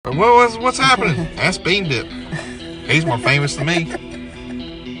What's happening? That's Bean Dip. He's more famous than me.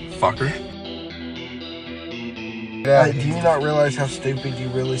 Fucker. Do you not realize how stupid you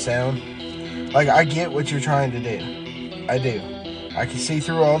really sound? Like, I get what you're trying to do. I do. I can see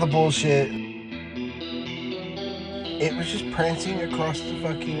through all the bullshit. It was just prancing across the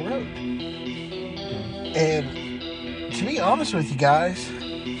fucking road. And to be honest with you guys,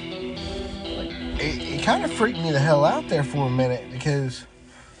 it kind of freaked me the hell out there for a minute, because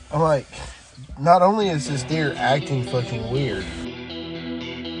I'm like, not only is this deer acting fucking weird.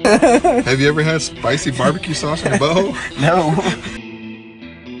 Have you ever had spicy barbecue sauce in your butthole? No.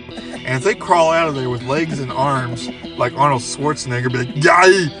 And if they crawl out of there with legs and arms like Arnold Schwarzenegger, be like,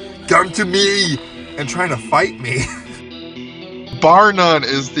 "Yay, come to me," and trying to fight me. Bar none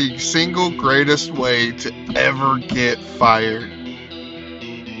is the single greatest way to ever get fired.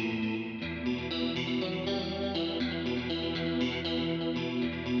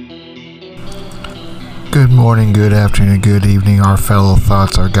 Good morning, good afternoon, good evening, our fellow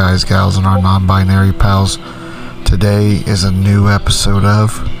thoughts, our guys, gals, and our non-binary pals. Today is a new episode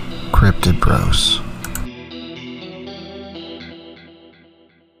of Cryptid Bros.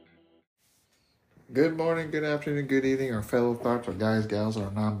 Good morning, good afternoon, good evening, our fellow thoughts, our guys, gals, our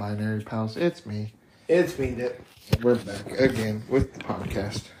non-binary pals. It's me. It's Bean Dip. We're back again with the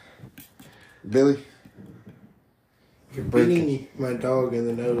podcast. Billy? You're beating my dog in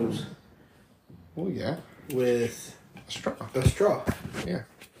the nose. Oh, yeah. With a straw. A straw. Yeah.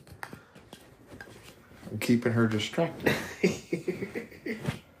 I'm keeping her distracted.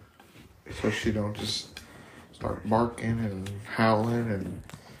 So she don't just start barking and howling and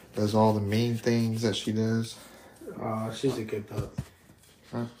does all the mean things that she does. She's a good pup.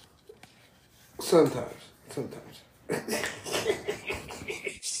 Huh? Sometimes.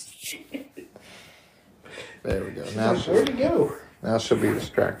 There we go. Now where'd it go? Now she'll be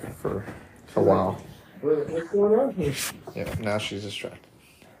distracted for a while. What's going on here? Yeah, now she's distracted.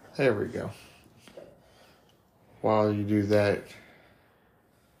 There we go. While you do that...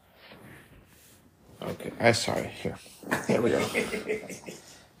 Okay, I'm sorry. Here. There we go.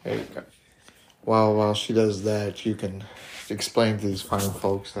 There you go. While she does that, you can explain to these fine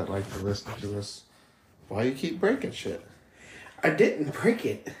folks that like to listen to us why you keep breaking shit. I didn't break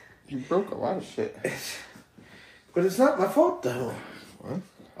it. You broke a lot of shit. But it's not my fault, though. What?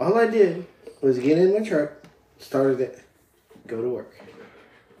 All I did was get in my truck, started it, go to work.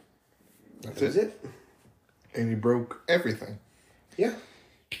 That was it. And you broke everything. Yeah.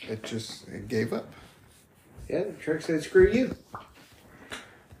 It gave up. Yeah, the truck said, screw you.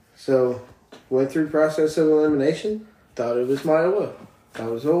 So, went through process of elimination, thought it was my oil. Thought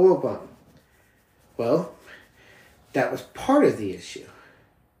it was an oil pump. Well, that was part of the issue.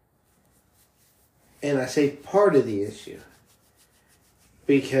 And I say part of the issue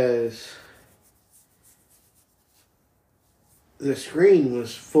because the screen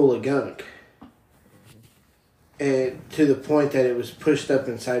was full of gunk. And to the point that it was pushed up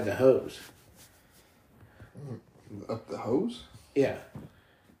inside the hose. Up the hose? Yeah.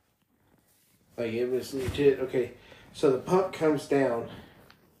 Like, it was legit. Okay, so the pump comes down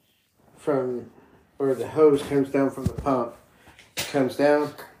or the hose comes down from the pump, comes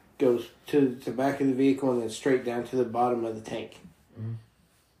down, goes to the back of the vehicle, and then straight down to the bottom of the tank. Mm-hmm.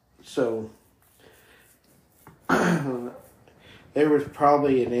 So, there was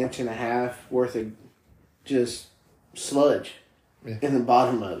probably 1.5 inches worth of just sludge in the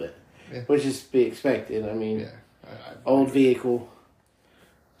bottom of it, which is to be expected. I mean, old vehicle,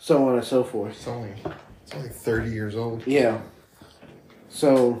 so on and so forth. It's only 30 years old. Yeah.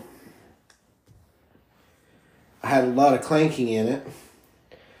 So, I had a lot of clanking in it.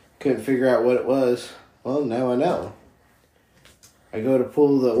 Couldn't figure out what it was. Well, now I know. I go to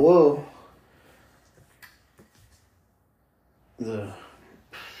pull the oil. I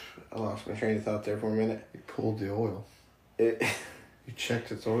lost my train of thought there for a minute. You pulled the oil. You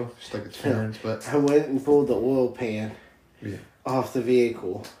checked its oil, just like its parents, but... I went and pulled the oil pan off the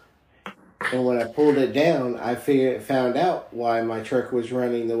vehicle. And when I pulled it down, I found out why my truck was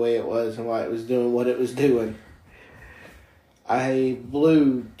running the way it was and why it was doing what it was doing. I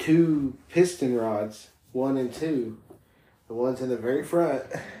blew 2 piston rods, 1 and 2. The ones in the very front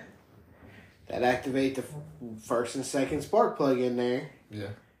that activate the first and second spark plug in there.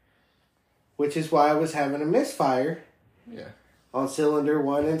 Yeah. Which is why I was having a misfire. Yeah. On cylinder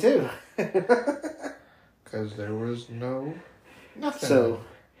 1 and 2. Because there was nothing. So,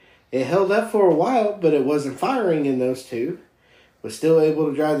 it held up for a while, but it wasn't firing in those 2. Was still able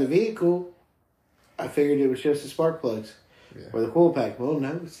to drive the vehicle. I figured it was just the spark plugs. Yeah. Or the coil pack. Well,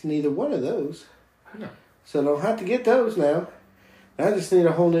 no, it's neither one of those. No. So I don't have to get those now. I just need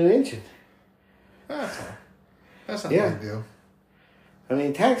a whole new engine. That's all. That's not Yeah. a big deal. I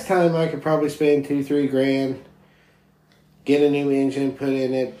mean, tax time, I could probably spend $2-3 grand, get a new engine put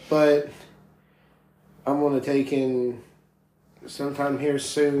in it, but I'm going to take in sometime here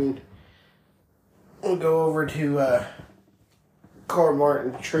soon. We'll go over to Car Mart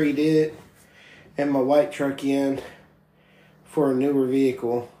and trade it and my white truck in for a newer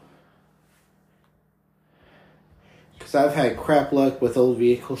vehicle. Because I've had crap luck with old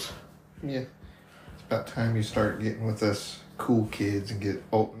vehicles. Yeah. It's about time you start getting with us cool kids and get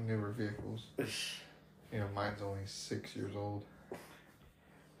old, newer vehicles. You know, mine's only 6 years old.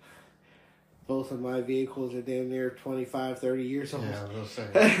 Both of my vehicles are damn near 25, 30 years old. Yeah, I was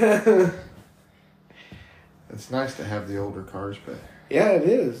saying. It's nice to have the older cars, but Yeah, it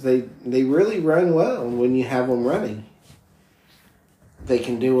is. They really run well when you have them running. They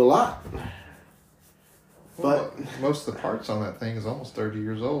can do a lot. But most of the parts on that thing is almost 30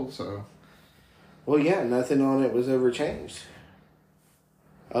 years old, so well, yeah, nothing on it was ever changed,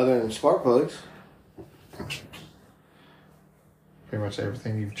 other than spark plugs. pretty much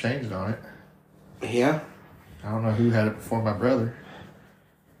everything you've changed on it. Yeah. I don't know who had it before my brother.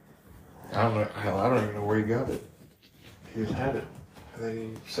 I don't know. Hell, I don't even know where he got it. He just had it. And then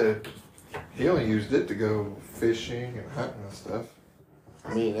he said he only used it to go fishing and hunting and stuff.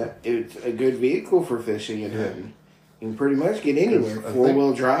 I mean, it's a good vehicle for fishing and hunting. You can pretty much get anywhere. I think-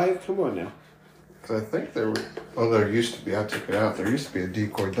 4-wheel drive. Come on now. Because I think there were, well, there used to be, I took it out, there used to be a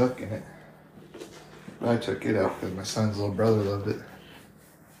decoy duck in it. I took it out because my son's little brother loved it.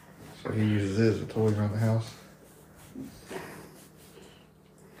 So he uses it as a toy around the house.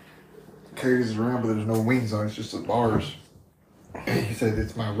 Carries it around, but there's no wings on it, it's just the bars. He said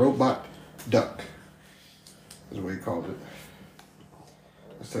it's my robot duck, is what he called it.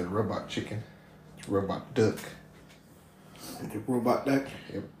 Instead of robot chicken, it's robot duck. The robot duck.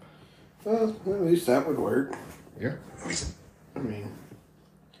 Yep. Well, at least that would work. Yeah. I mean,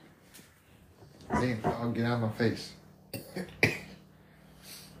 Damn, I'll get out of my face.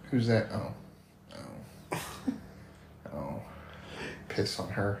 Who's that? Oh. Oh. Oh. Piss on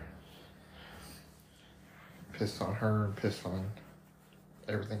her. Piss on her and piss on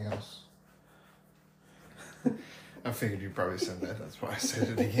everything else. I figured you'd probably send that. That's why I said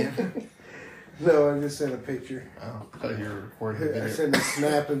it again. no, I just sent a picture. Oh, I thought you were recording the I video. sent a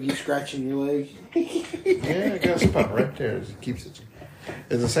snap of you scratching your leg. Yeah, I got a spot right there. It keeps it.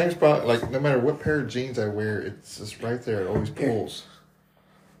 It's the same spot. Like no matter what pair of jeans I wear, it's just right there. It always pulls.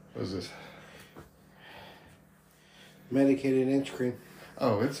 What is this? Medicated inch cream.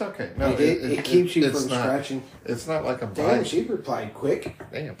 Oh, it's okay. No, It keeps you it's from not, scratching. It's not like a Damn, bite. she replied quick.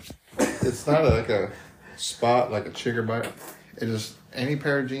 Damn. It's not like a spot like a chigger bite. It is any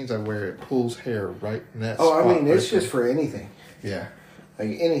pair of jeans I wear. It pulls hair right in that Oh, spot. I mean, it's right just for anything. there. Like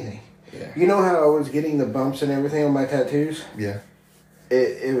anything. Yeah. You know how I was getting the bumps and everything on my tattoos? Yeah.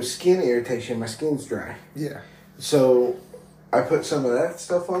 It was skin irritation. My skin's dry. Yeah. So I put some of that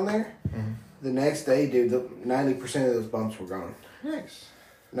stuff on there. Mhm. The next day, dude, 90% of those bumps were gone. Nice.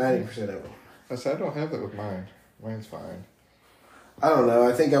 90% of them. I said I don't have that with mine. Mine's fine. I don't know.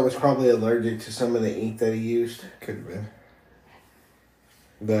 I think I was probably allergic to some of the ink that he used. Could have been.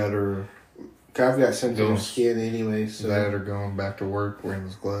 That or 'Cause I've got sensitive Those- skin anyway, so. that or going back to work wearing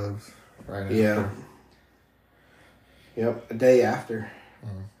those gloves right after. Yeah. Yep, a day after.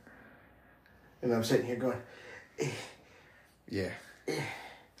 Mhm. And I'm sitting here going, Yeah.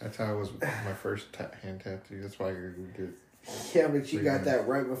 That's how I was with my first hand tattoo. That's why I would get. yeah, but you Pretty got much. that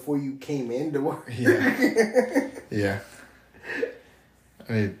right before you came into work. Yeah. Yeah.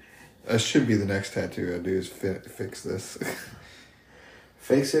 I mean, that should be the next tattoo I do is fix this.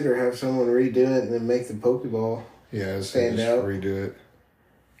 Fix it or have someone redo it and then make the Pokeball. Yeah, just Stand out. redo it.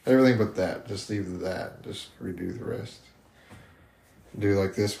 Everything but that. Just leave that. Just redo the rest. Do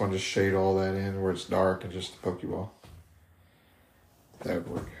like this one, just shade all that in where it's dark and just the Pokeball. That would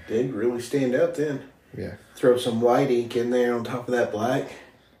work. Did really stand out then. Yeah. Throw some white ink in there on top of that black.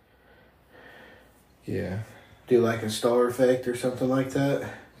 Yeah. Do like a star effect or something like that.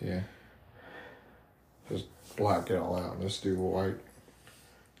 Yeah. Just black it all out and just do white.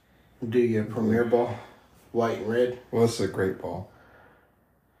 Do your Premier Ball. White and red. Well, this is a great ball.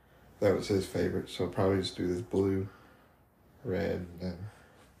 That was his favorite, so probably just do this blue, red, and then,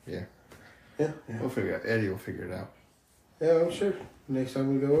 yeah. Yeah. We'll figure it out. Eddie will figure it out. Yeah, I'm sure. Next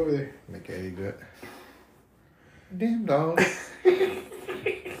time we go over there. Make Eddie do it. Damn dog.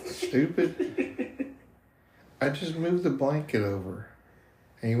 Stupid. I just moved the blanket over.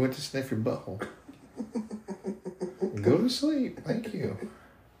 And you went to sniff your butthole. Go to sleep. Thank you.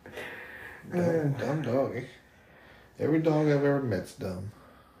 Dumb dog. Every dog I've ever met's dumb.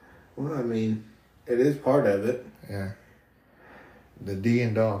 Well, I mean, it is part of it. Yeah. The D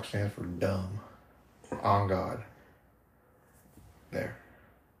in dog stands for dumb. On God. There.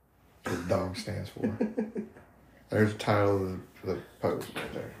 That's what dog stands for. There's the title of the post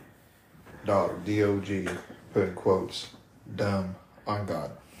right there. Dog, D.O.G, put in quotes, dumb, on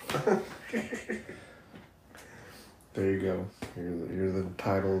God. There you go. You're the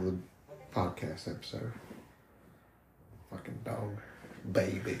title of the podcast episode. Fucking dog.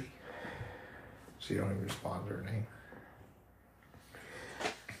 Baby. She don't even respond to her name.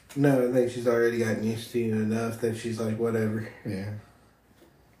 No, I think she's already gotten used to you enough that she's like, whatever. Yeah.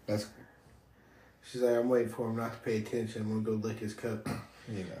 That's, She's like, I'm waiting for him not to pay attention. I'm going to go lick his cup.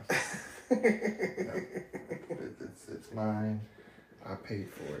 you know. No. It's mine. I paid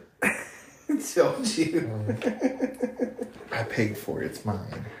for it. Told you. I paid for it. It's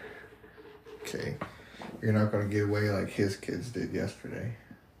mine. Okay. You're not going to get away like his kids did yesterday.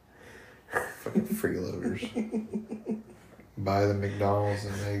 Fucking freeloaders. Buy the McDonald's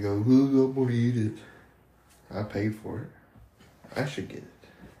and they go, who's up to eat it? I paid for it. I should get it.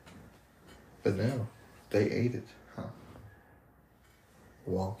 But no, they ate it. Huh.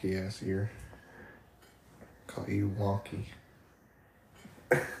 Wonky ass ear. Call you wonky.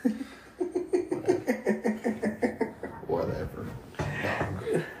 Whatever.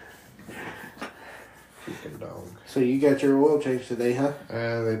 Dog. Freaking dog. So you got your oil change today, huh?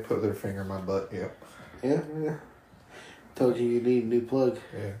 They put their finger in my butt, yep. Yeah. Told you need a new plug.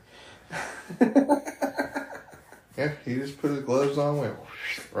 Yeah. Yeah, he just put his gloves on, went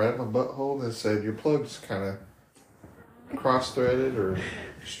right at my butthole, and said, your plug's kind of cross-threaded or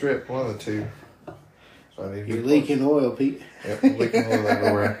stripped, one of the two. So I need You're leaking oil, Pete. Yep, I'm leaking oil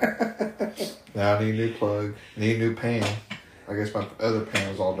everywhere. Now I need a new plug, need a new pan. I guess my other pan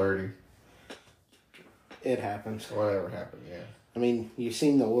was all dirty. It happens. Whatever happened, yeah. I mean, you've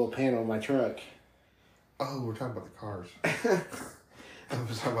seen the oil pan on my truck. Oh, we're talking about the cars. I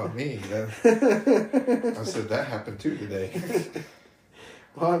was talking about me. I said that happened too today.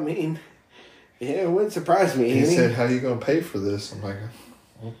 Well, I mean, yeah, it wouldn't surprise me. He said, how you going to pay for this? I'm like,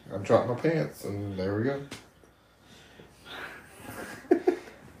 well, I dropped my pants, and there we go.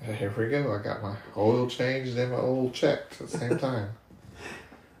 And here we go. I got my oil changed and my oil checked at the same time.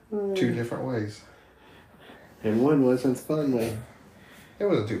 2 different ways. And one wasn't the fun way. It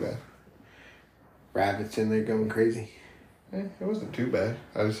wasn't too bad. Rabbits in there going crazy. It wasn't too bad.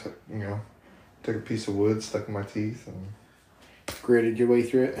 I just, took a piece of wood, stuck in my teeth, and... Gritted your way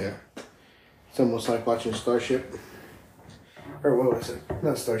through it? Yeah. It's almost like watching Starship. Or what was it?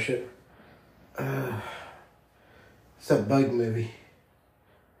 Not Starship. It's that bug movie.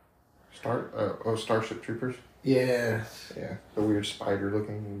 Starship Troopers? Yeah. Yeah. The weird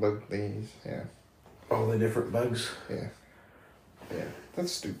spider-looking bug thingies. Yeah. All the different bugs. Yeah. Yeah.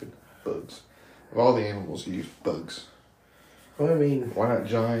 That's stupid. Bugs. Of all the animals, you use bugs. Well, I mean... Why not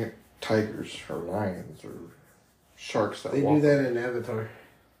giant tigers or lions or sharks that They walk? do that in Avatar.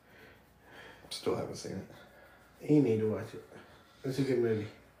 Still haven't seen it. You need to watch it. It's a good movie.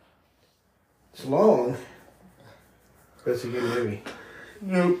 It's long, but it's a good movie.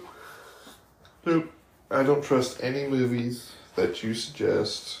 Nope. I don't trust any movies that you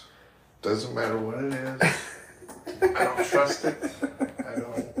suggest. Doesn't matter what it is. I don't trust it. I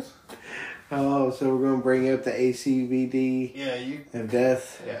don't. Oh, so we're going to bring up the ACVD of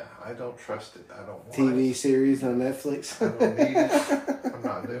Death Yeah, I don't trust it. I don't want TV it. series on Netflix. I don't need it. I'm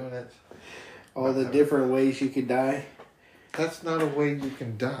not doing it. All the different ways you could die. That's not a way you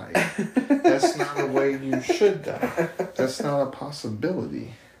can die. That's not a way you should die. That's not a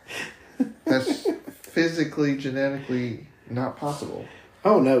possibility. That's physically, genetically not possible.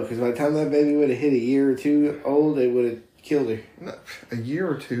 Oh, no, because by the time that baby would have hit a year or 2 old, they would have killed her. No, a year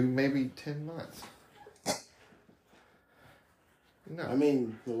or 2, maybe 10 months. No. I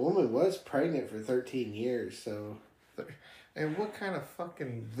mean, the woman was pregnant for 13 years, so... And what kind of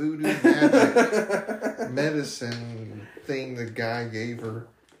fucking voodoo magic medicine thing the guy gave her?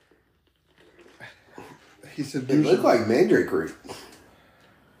 He said, It looked like mandrake root.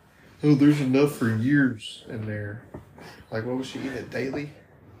 oh, there's enough for years in there. Like, what was she eating it daily?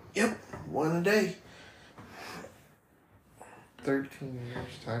 Yep, 1 a day. 13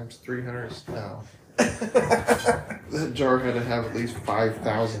 years times 300. No. That jar had to have at least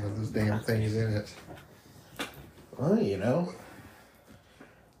 5,000 of those damn things in it. Well, you know.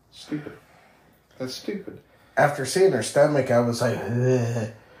 Stupid. That's stupid. After seeing her stomach, I was like,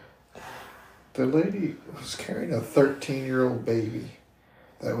 ugh. The lady was carrying a 13-year-old baby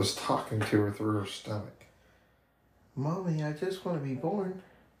that was talking to her through her stomach. Mommy, I just want to be born.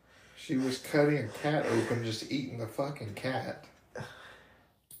 She was cutting a cat open, just eating the fucking cat.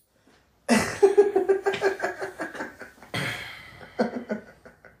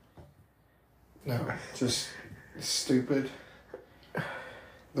 No, just stupid.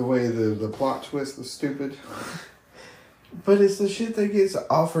 The way the plot twist was stupid. But it's the shit that gets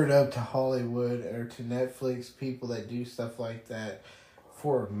offered up to Hollywood or to Netflix, people that do stuff like that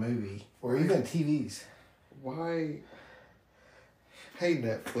for a movie. Or even TVs. Why? Hey,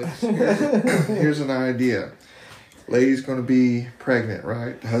 Netflix, here's an idea. Lady's going to be pregnant,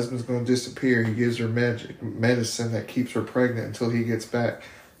 right? The husband's going to disappear. He gives her medicine that keeps her pregnant until he gets back.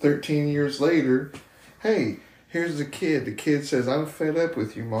 13 years later, hey, here's the kid. The kid says, I'm fed up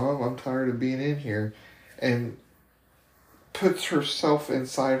with you, Mom. I'm tired of being in here. And puts herself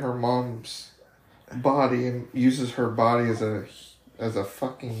inside her mom's body and uses her body as a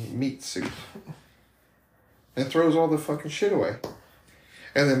fucking meat suit. And throws all the fucking shit away.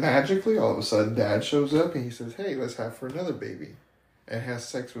 And then magically, all of a sudden, Dad shows up and he says, hey, let's have for another baby. And has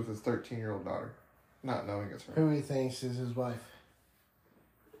sex with his 13-year-old daughter. Not knowing it's her. Who he thinks is his wife.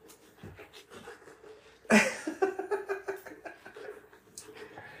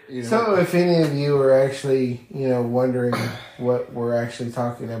 You know, So if any of you are actually, wondering what we're actually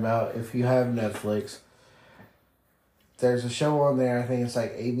talking about, if you have Netflix, there's a show on there, I think it's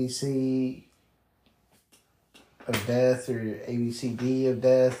like ABC of Death or ABCD of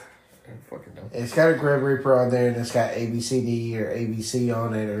Death. I don't fucking know. It's got a Grim Reaper on there and it's got ABCD or ABC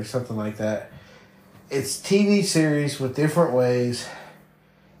on it or something like that. It's TV series with different ways.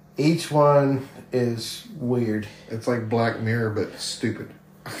 Each one is weird. It's like Black Mirror, but stupid.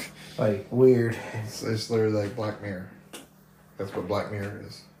 Like, weird. It's literally like Black Mirror. That's what Black Mirror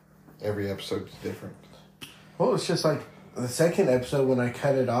is. Every episode's different. Well, it's just like the second episode when I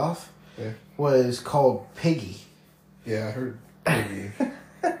cut it off was called Piggy. Yeah, I heard Piggy.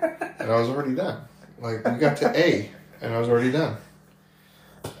 And I was already done. Like, we got to A, and I was already done.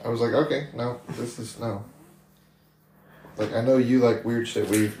 I was like, okay, no, this is no. Like, I know you like weird shit.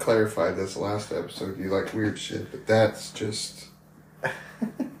 We've clarified this last episode. You like weird shit, but that's just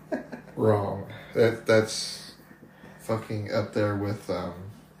wrong. That's fucking up there with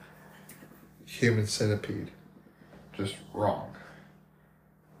Human Centipede. Just wrong.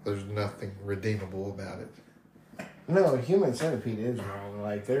 There's nothing redeemable about it. No, Human Centipede is wrong.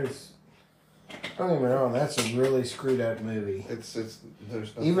 Like, don't get me wrong, that's a really screwed up movie. It's there's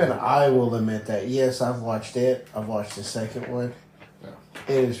nothing. Even I will admit that. Yes, I've watched it. I've watched the second one. No.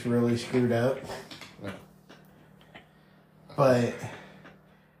 It is really screwed up. No. But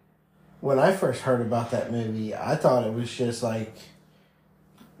when I first heard about that movie, I thought it was just like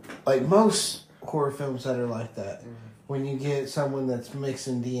most horror films that are like that. Mm-hmm. When you get someone that's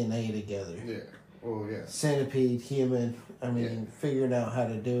mixing DNA together. Yeah. Well, yeah. Centipede, human, figuring out how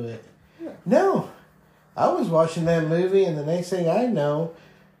to do it. Yeah. No. I was watching that movie and the next thing I know,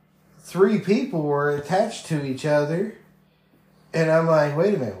 3 people were attached to each other. And I'm like,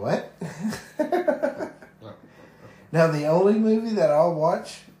 wait a minute, what? No. Now, the only movie that I'll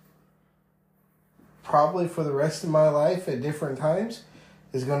watch probably for the rest of my life at different times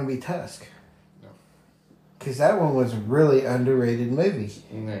is going to be Tusk. No. Because that one was a really underrated movie.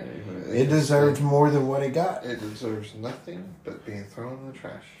 No, it deserved more than what it got. It deserves nothing but being thrown in the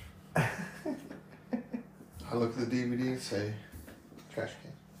trash. I look at the DVD and say, trash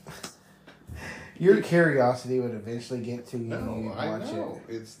can. Your curiosity would eventually get to you. No, I know.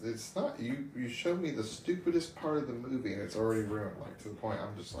 It's not. You showed me the stupidest part of the movie and it's already ruined. Like, to the point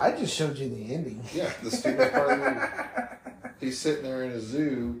I'm just like... I just showed you the ending. Yeah, the stupidest part of the movie. He's sitting there in a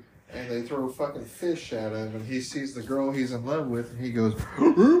zoo and they throw fucking fish at him and he sees the girl he's in love with and he goes...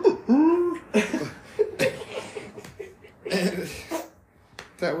 and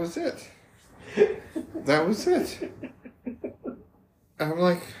that was it. That was it. And I'm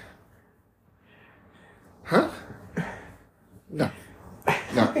like... Huh? No.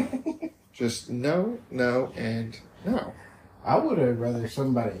 Just no, and no. I would have rather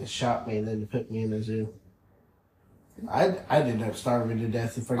somebody shot me than to put me in a zoo. I'd end up starving to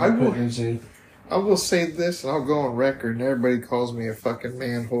death if I got put in a zoo. I will say this, and I'll go on record, and everybody calls me a fucking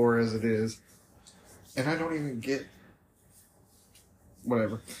man whore as it is. And I don't even get...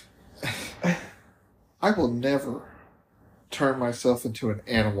 Whatever. I will never turn myself into an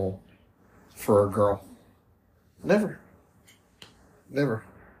animal for a girl. Never.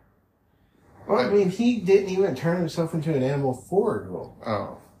 Well, I mean, he didn't even turn himself into an animal for a girl.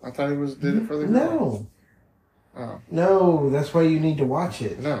 Oh. I thought he did it for the girl. No. Oh. No, that's why you need to watch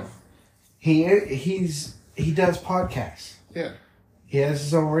it. No. He does podcasts. Yeah. He has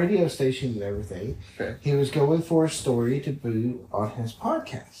his own radio station and everything. Okay. He was going for a story to boot on his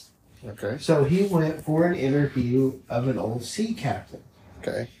podcast. Okay. So he went for an interview of an old sea captain.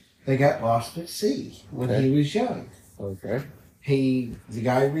 Okay. They got lost at sea when he was young. Okay. The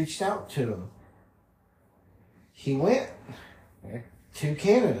guy reached out to him. He went to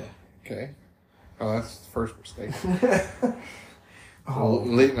Canada. Okay. Oh, that's the first mistake. Oh.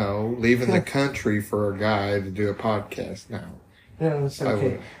 Leaving the country for a guy to do a podcast now. No, it's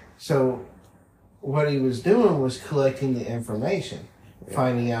okay. So what he was doing was collecting the information,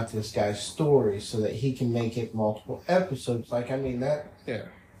 finding out this guy's story so that he can make it multiple episodes.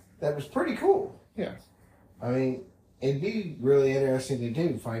 That was pretty cool. Yeah. I mean, it'd be really interesting to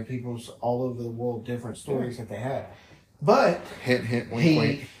do, find people's all over the world different stories that they had. But hint, wink,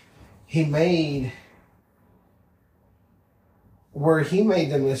 wink. He made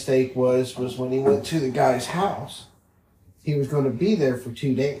the mistake was when he went to the guy's house. He was going to be there for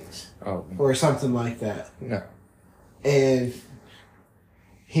 2 days. Oh. Or something like that. No. And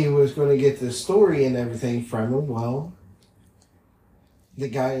he was going to get the story and everything from him. Well, the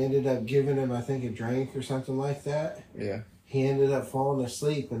guy ended up giving him, I think, a drink or something like that. Yeah. He ended up falling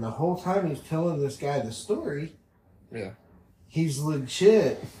asleep. And the whole time he's telling this guy the story, he's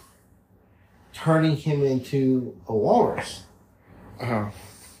legit turning him into a walrus. Oh.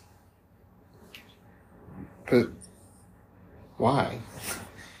 But why?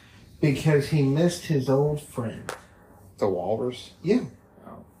 Because he missed his old friend. The walrus? Yeah.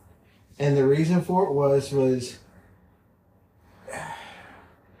 Oh. And the reason for it was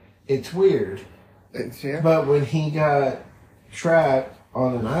it's weird. But when he got trapped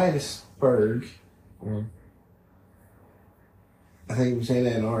on an iceberg, I think it was in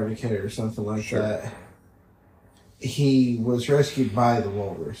Antarctica or something like that, he was rescued by the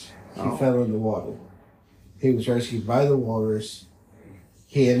walrus. He fell in the water. He was rescued by the walrus.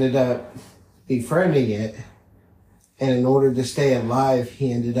 He ended up befriending it. And in order to stay alive,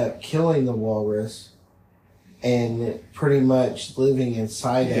 he ended up killing the walrus and pretty much living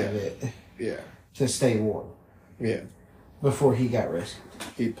inside of it to stay warm. Yeah. Before he got rescued.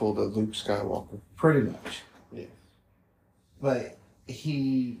 He pulled a Luke Skywalker. Pretty much. Yeah. But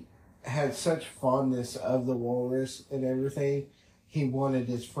he had such fondness of the walrus and everything, he wanted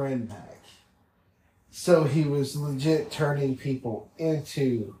his friend back. So he was legit turning people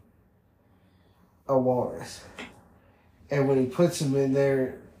into a walrus. And when he puts them in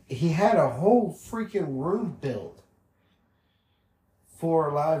there, he had a whole freaking room built for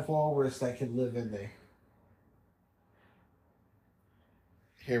a live walrus that could live in there.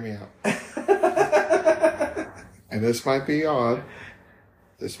 Hear me out. And this might be odd.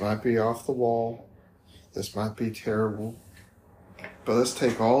 This might be off the wall. This might be terrible. But let's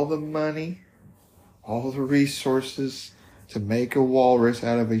take all the money, all the resources to make a walrus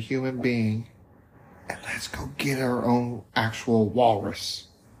out of a human being, and let's go get our own actual walrus.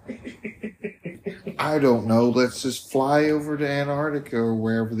 I don't know. Let's just fly over to Antarctica or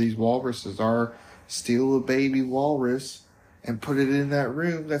wherever these walruses are, steal a baby walrus, and put it in that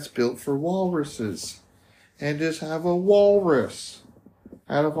room that's built for walruses. And just have a walrus.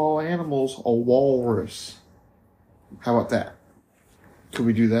 Out of all animals, a walrus. How about that? Could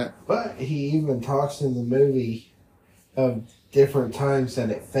we do that? But he even talks in the movie of different times that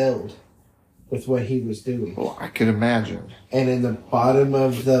it failed with what he was doing. Well, I could imagine. And in the bottom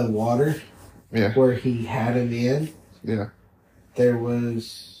of the water, where he had him in, there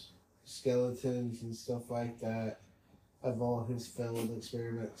was skeletons and stuff like that of all his failed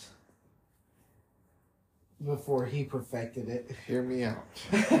experiments before he perfected it. Hear me out.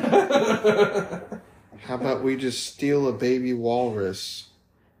 How about we just steal a baby walrus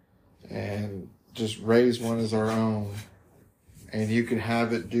and just raise one as our own, and you can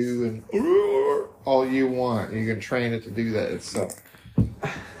have it do all you want. You can train it to do that itself.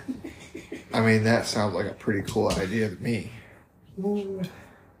 I mean, that sounds like a pretty cool idea to me. You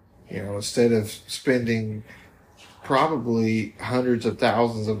know, instead of spending probably hundreds of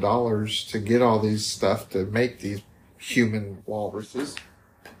thousands of dollars to get all these stuff to make these human walruses,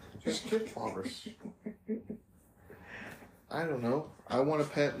 just get walrus. I don't know. I want a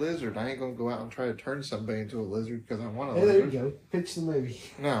pet lizard. I ain't gonna go out and try to turn somebody into a lizard because I want a lizard. There you go. Pitch the movie.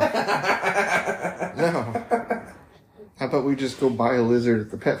 No. No. How about we just go buy a lizard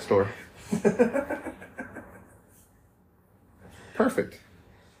at the pet store? Perfect.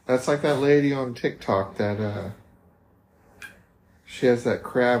 That's like that lady on TikTok that she has that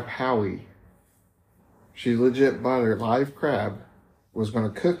crab Howie. She legit bought her live crab, was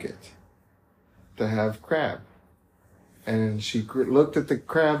going to cook it to have crab. And she looked at the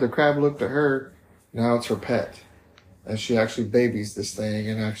crab looked at her, now it's her pet. And she actually babies this thing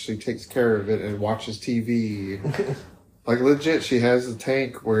and actually takes care of it and watches TV. Like, legit, she has the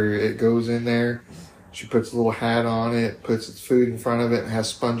tank where it goes in there. She puts a little hat on it, puts its food in front of it, and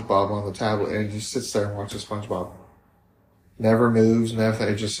has SpongeBob on the tablet, and it just sits there and watches SpongeBob. Never moves, nothing.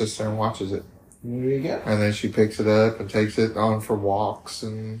 It just sits there and watches it. There you go. And then she picks it up and takes it on for walks,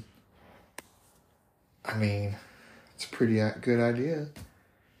 and I mean, it's a pretty good idea.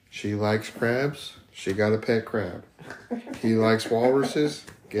 She likes crabs. She got a pet crab. He likes walruses.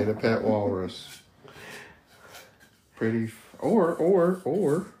 Get a pet walrus. Pretty, or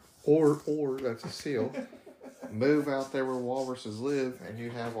that's a seal. Move out there where walruses live, and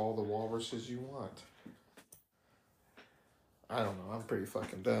you have all the walruses you want. I don't know. I'm pretty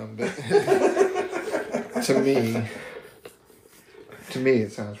fucking dumb, but to me,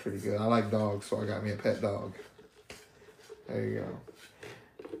 it sounds pretty good. I like dogs, so I got me a pet dog. There you go.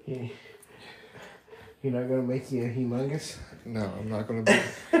 Yeah. You're not gonna make you a humongous? No, I'm not gonna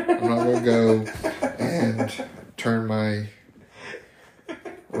go and turn my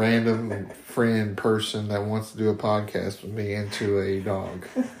random friend person that wants to do a podcast with me into a dog.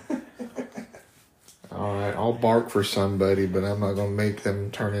 Alright, I'll bark for somebody, but I'm not gonna make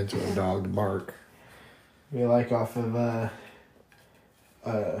them turn into a dog to bark. You're like off of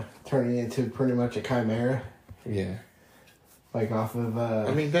turning into pretty much a chimera. Yeah. Like off of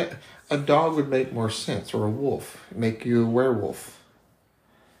I mean, that a dog would make more sense, or a wolf. Make you a werewolf.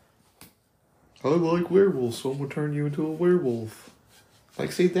 I like werewolves, so I'm gonna turn you into a werewolf.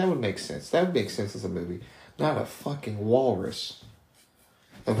 Like, see, that would make sense. That would make sense as a movie. Not a fucking walrus.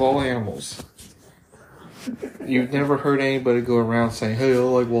 Of all animals. You've never heard anybody go around saying, hey, I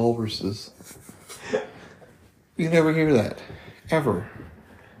like walruses. You never hear that. Ever.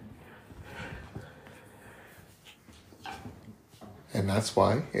 And that's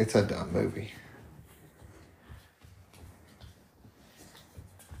why it's a dumb movie.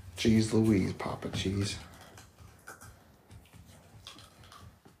 Cheese Louise, Papa Cheese.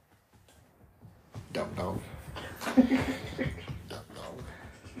 Dumb dog. Dumb dog.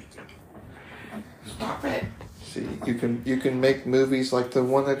 Stop it! See, you can make movies like the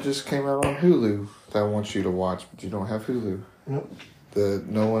one that just came out on Hulu that I want you to watch, but you don't have Hulu. Nope. The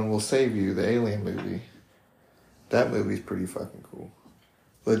No One Will Save You, the Alien movie. That movie's pretty fucking cool.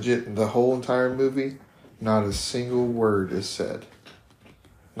 Legit, the whole entire movie, not a single word is said.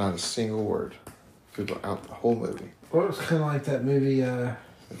 Not a single word. Throughout the whole movie. Well, it's kind of like that movie,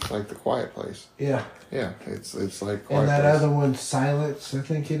 It's like The Quiet Place. Yeah. Yeah, it's like Quiet And that Place. other one, Silence, I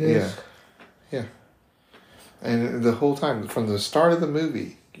think it is. Yeah. And the whole time, from the start of the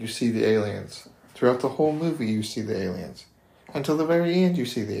movie, you see the aliens. Throughout the whole movie, you see the aliens. Until the very end, you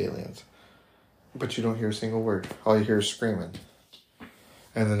see the aliens. But you don't hear a single word. All you hear is screaming.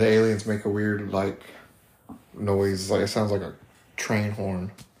 And then the aliens make a weird, like, noise. Like, it sounds like a train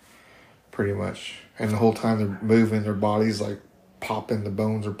horn. Pretty much. And the whole time they're moving, their bodies, like, popping. The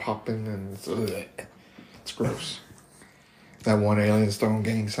bones are popping. And it's gross. That one alien's throwing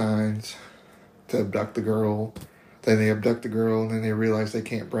gang signs to abduct the girl. Then they abduct the girl, and then they realize they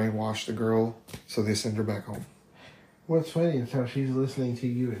can't brainwash the girl. So they send her back home. What's funny is how she's listening to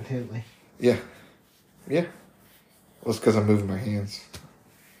you intently. Yeah. Yeah. Well, it's because I'm moving my hands.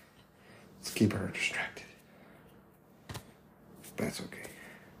 Let's keep her distracted. That's okay.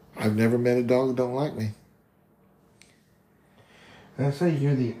 I've never met a dog that don't like me. I say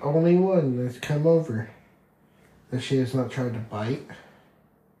you're the only one that's come over that she has not tried to bite.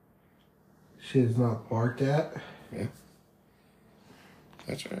 She has not barked at. Yeah.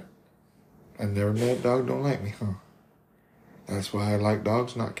 That's right. I've never met a dog that don't like me, huh? That's why I like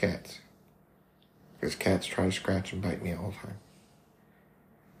dogs, not cats. Because cats try to scratch and bite me all the time.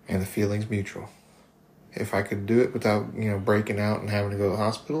 And the feeling's mutual. If I could do it without, breaking out and having to go to the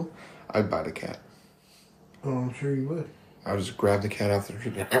hospital, I'd bite a cat. Oh, I'm sure you would. I would just grab the cat off the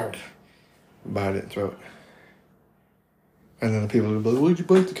tree, bite it and throw it. And then the people would be like, what'd you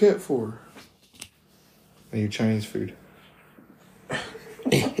bite the cat for? I eat Chinese food.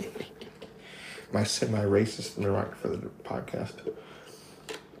 My semi-racist remark for the podcast.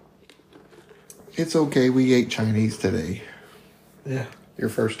 It's okay, we ate Chinese today. Yeah. Your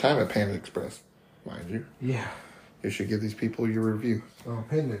first time at Panda Express, mind you. Yeah. You should give these people your review. Oh,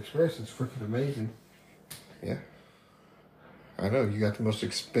 Panda Express is freaking amazing. Yeah. I know, you got the most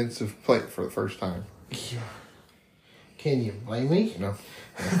expensive plate for the first time. Yeah. Can you blame me? No.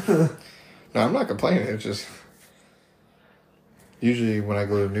 No, I'm not complaining. It's just... Usually when I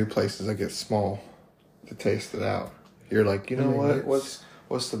go to new places, I get small to taste it out. You're like, you know what?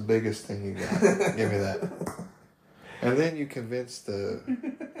 What's the biggest thing you got? Give me that. And then you convince the...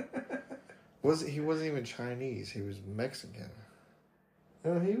 He wasn't even Chinese. He was Mexican.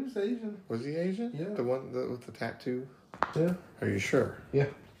 No, he was Asian. Was he Asian? Yeah. The one with the tattoo Yeah. Are you sure? Yeah.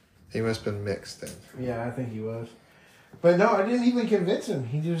 He must have been mixed then. Yeah, I think he was. But no, I didn't even convince him.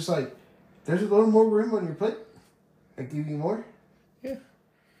 He just like, there's a little more room on your plate. I give you more. Yeah.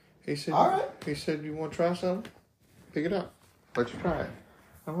 He said, all right. He said, you want to try something? Pick it up. Let's try it.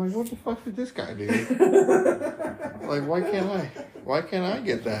 I'm like, what the fuck did this guy do? Like, why can't I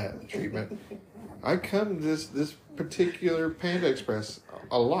get that treatment? I come to this particular Panda Express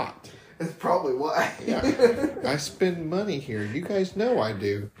a lot. That's probably why. Yeah. I spend money here. You guys know I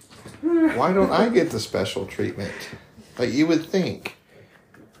do. Why don't I get the special treatment? Like you would think.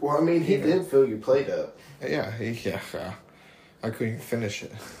 Well, I mean, he did fill your plate up. Yeah, I couldn't even finish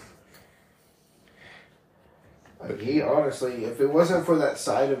it. Like, he honestly, if it wasn't for that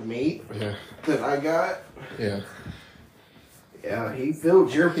side of meat that I got, yeah, he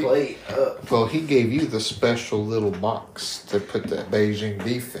filled your plate up. Well, he gave you the special little box to put that Beijing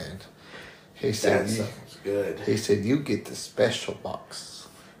beef in. He said, that sounds good. He said, you get the special box.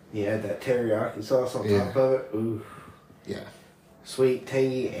 Yeah, that teriyaki sauce on top of it. Ooh. Yeah. Sweet,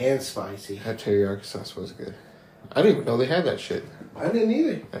 tangy, and spicy. That teriyaki sauce was good. I didn't even know they had that shit. I didn't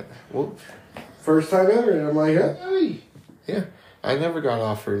either. Well, first time ever, and I'm like, hey. Yeah. I never got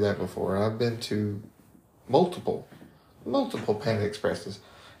offered that before. I've been to multiple Panda Expresses,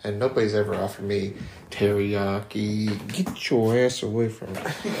 and nobody's ever offered me teriyaki. Get your ass away from it.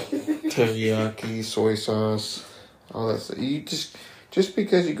 Teriyaki, soy sauce, all that stuff. You just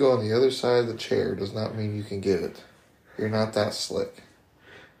because you go on the other side of the chair does not mean you can get it. You're not that slick.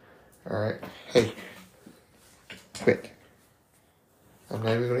 Alright? Hey. Quit. I'm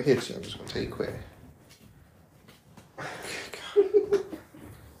not even going to hit you. I'm just going to tell you quit.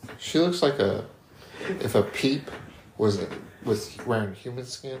 She looks like if a peep was wearing human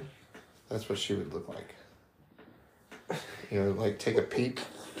skin, that's what she would look like. You know, like take a peep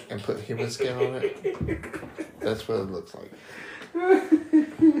and put human skin on it. That's what it looks like.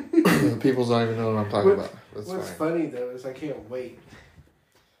 People's don't even know what I'm talking about. What's funny though is I can't wait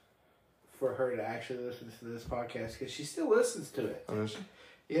for her to actually listen to this podcast because she still listens to it. Oh, does she?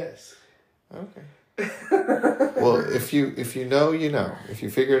 Yes. Okay. Well, if you know, you know. If you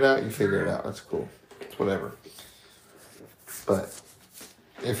figure it out, you figure it out. That's cool. It's whatever. But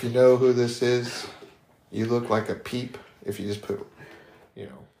if you know who this is, you look like a peep if you just put,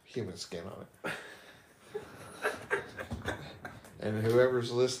 human skin on it. And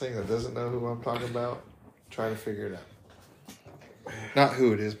whoever's listening that doesn't know who I'm talking about, try to figure it out. Not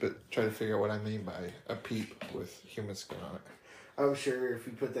who it is, but try to figure out what I mean by a peep with human skin on it. I'm sure if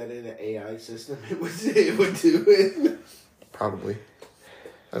you put that in an AI system, it would do it. Probably.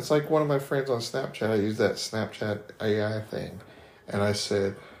 That's like one of my friends on Snapchat. I used that Snapchat AI thing. And I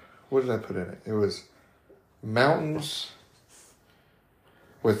said, what did I put in it? It was mountains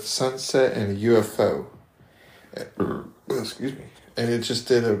with sunset and a UFO. Excuse me. And it just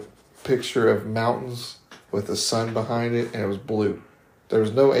did a picture of mountains with the sun behind it, and it was blue. There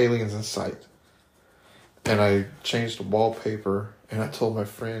was no aliens in sight. And I changed the wallpaper, and I told my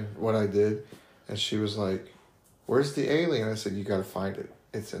friend what I did, and she was like, where's the alien? I said, you gotta find it.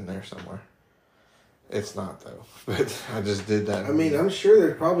 It's in there somewhere. It's not, though. But I just did that. I mean, I'm sure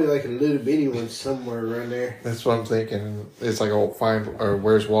there's probably like a little bitty one somewhere around there. That's what I'm thinking. It's like a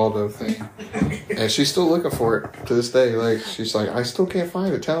Where's Waldo thing. And she's still looking for it to this day. Like, she's like, I still can't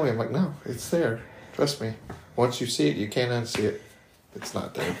find it. Tell me. I'm like, no, it's there. Trust me. Once you see it, you can't unsee it. It's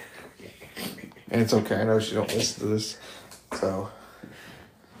not there. And it's okay. I know she don't listen to this. So,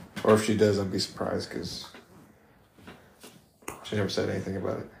 or if she does, I'd be surprised because she never said anything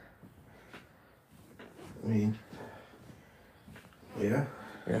about it. I mean, yeah.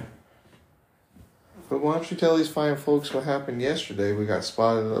 Yeah. But why don't you tell these fine folks what happened yesterday? We got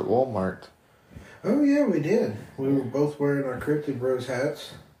spotted at Walmart. Oh, yeah, we did. We were both wearing our Cryptid Bros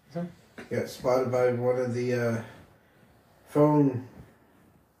hats. Got spotted by one of the phone...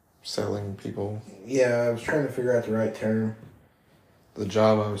 Selling people. Yeah, I was trying to figure out the right term. The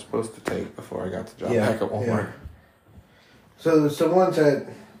job I was supposed to take before I got the job back at Walmart. Yeah. So there's some ones that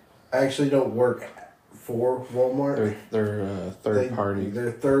actually don't work for Walmart. They're third party. They're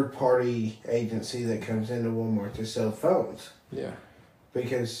a third party agency that comes into Walmart to sell phones. Yeah.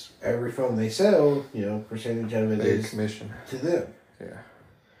 Because every phone they sell, percentage of it is commission to them. Yeah.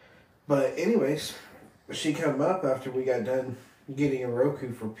 But anyways, she come up after we got done getting a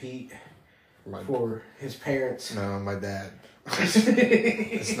Roku for Pete for his parents. No, my dad.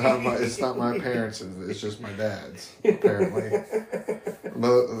 It's not my parents. It's just my dad's. Apparently,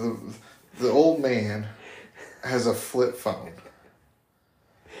 the old man has a flip phone.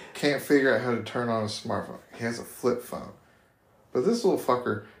 Can't figure out how to turn on a smartphone. He has a flip phone, but this little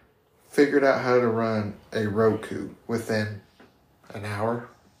fucker figured out how to run a Roku within an hour.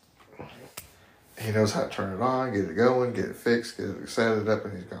 He knows how to turn it on, get it going, get it fixed, set it up,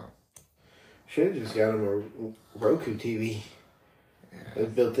 and he's gone. Should have just got him a Roku TV. Yeah.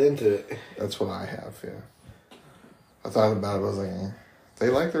 It's built into it. That's what I have, yeah. I thought about it, I was like, they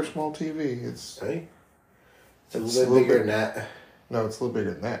like their small TV. It's a little bit bigger than that. No, it's a little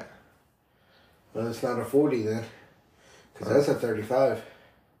bigger than that. Well, it's not a 40 then. Because that's a 35.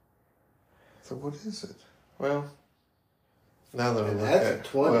 So what is it? Well, now that I look that's at a it.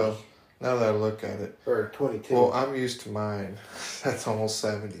 20. Well, now that I look at it. Or 22. Well, I'm used to mine. That's almost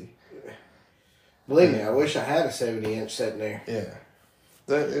 70. Believe me, I wish I had a 70-inch sitting there. Yeah.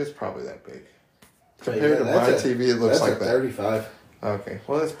 That is probably that big. Compared to my TV, it looks like that. 35. Okay.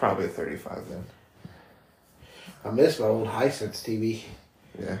 Well, it's probably a 35 then. I miss my old Hisense TV.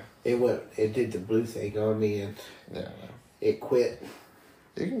 Yeah. It did the blue thing on me and it quit.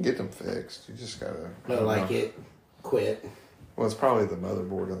 You can get them fixed. You just gotta... It quit. Well, it's probably the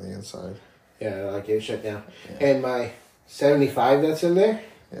motherboard on the inside. Yeah, it shut down. Yeah. And my 75 that's in there?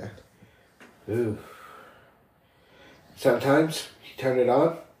 Yeah. Ooh. Sometimes you turn it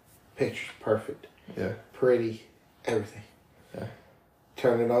on, picture's perfect. Yeah. Pretty, everything. Yeah.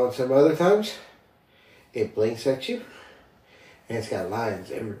 Turn it on some other times, it blinks at you, and it's got lines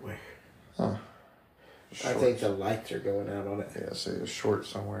everywhere. Huh. I think the lights are going out on it. Yeah, so it's short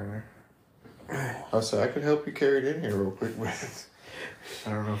somewhere in there. I said, I could help you carry it in here real quick, but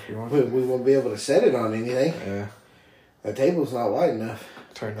I don't know if you want to. We won't be able to set it on anything. Yeah. The table's not wide enough.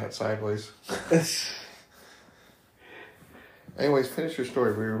 Turn that sideways. Anyways, finish your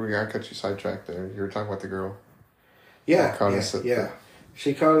story. I cut you sidetracked there. You were talking about the girl. Yeah,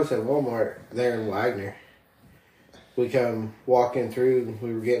 She caught us at Walmart there in Wagner. We come walking through.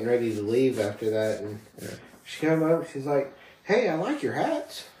 We were getting ready to leave after that, and she came up. She's like, "Hey, I like your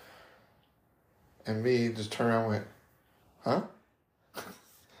hats." And me just turned around and went, "Huh?"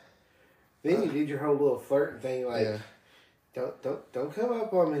 Then you did your whole little flirting thing, like, "Don't come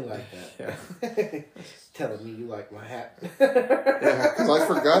up on me like that." Yeah. Telling me you like my hat. Yeah, because I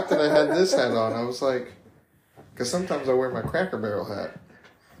forgot that I had this hat on. I was like, because sometimes I wear my Cracker Barrel hat.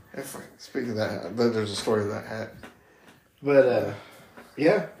 Speaking of that hat, there's a story of that hat. But,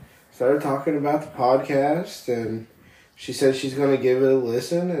 started talking about the podcast, and she said she's going to give it a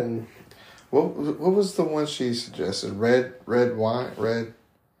listen, and... What was the one she suggested? Red wine?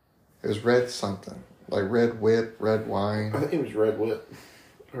 It was red something. Like red whip, red wine. I think it was red whip.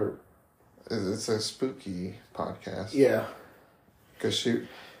 It's a spooky podcast. Yeah. Because she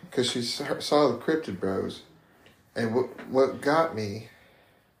saw the Cryptid Bros. And what got me...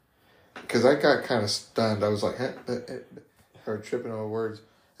 Because I got kind of stunned. I was like, her tripping over words.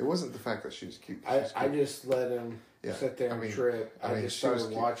 It wasn't the fact that she was cute. I just let him sit there and trip. I just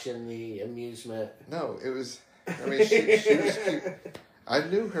started watching the amusement. No, it was... she was cute. I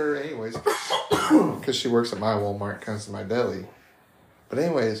knew her anyways. Because she works at my Walmart, comes to my deli. But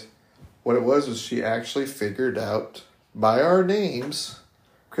anyways, what it was she actually figured out by our names,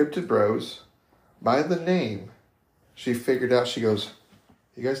 Cryptid Bros, by the name, she figured out, she goes,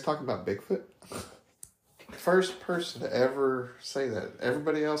 "You guys talking about Bigfoot?" First person to ever say that.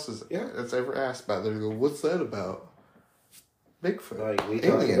 Everybody else that's ever asked about it, they go, "What's that about?" Bigfoot. Like, we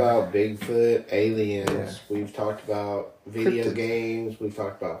talked about Bigfoot, aliens. Yeah. We've talked about video games. We've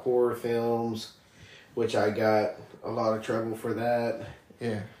talked about horror films, which I got a lot of trouble for that.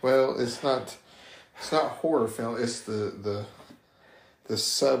 Yeah. Well, it's not horror film. It's the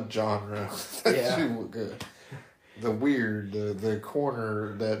subgenre that you look good. The weird, the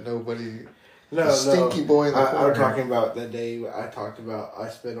corner that nobody... No, the stinky boy in the corner. I'm talking about the day I talked about I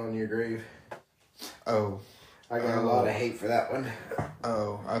Spit on Your Grave. Oh. I got a lot of hate for that one.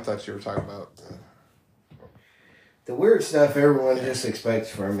 Oh, I thought you were talking about... The weird stuff everyone just expects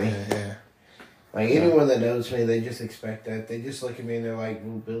from me. Yeah. Like, anyone that knows me, they just expect that. They just look at me and they're like,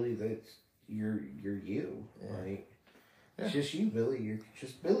 "Well, Billy, you're you. Yeah. Like, it's just you, Billy. You're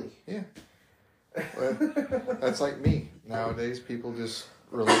just Billy." Yeah. Well, that's like me. Nowadays, people just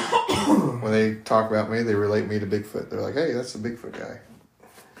relate. When they talk about me, they relate me to Bigfoot. They're like, "Hey, that's the Bigfoot guy."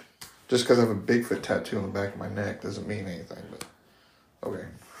 Just because I have a Bigfoot tattoo on the back of my neck doesn't mean anything, but okay.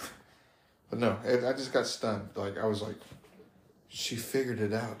 But no, I just got stunned. Like, I was like, she figured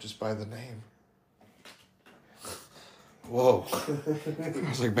it out just by the name. Whoa. I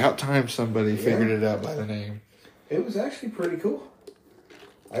was like, about time somebody figured it out by the name. It was actually pretty cool.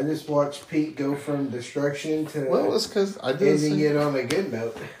 I just watched Pete go from destruction to... Well, it's because I did ending it on a good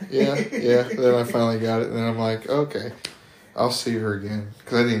note. Yeah. Then I finally got it, and then I'm like, okay, I'll see her again.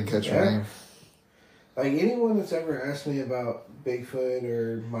 Because I didn't catch her name. Like, anyone that's ever asked me about Bigfoot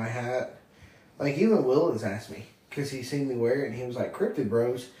or my hat, like, even Will has asked me, because he's seen me wear it, and he was like, Cryptid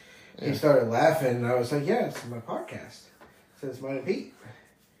Bros. Yeah. He started laughing, and I was like, yeah, it's my podcast. So it's mine and Pete.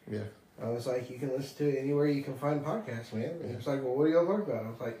 Yeah. I was like, you can listen to it anywhere you can find podcasts, man. And he was like, well, what do y'all talk about? I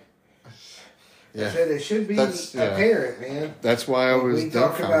was like, I said it should be apparent, man. That's why I was. We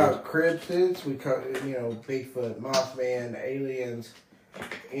talk about cryptids. We talk, Bigfoot, Mothman, aliens.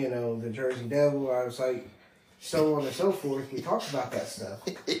 The Jersey Devil. I was like, so on and so forth. We talked about that stuff.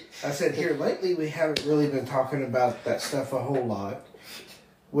 I said, here lately we haven't really been talking about that stuff a whole lot,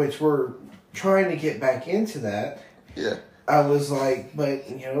 which we're trying to get back into that. Yeah. I was like, but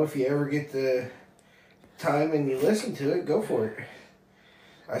if you ever get the time and you listen to it, go for it.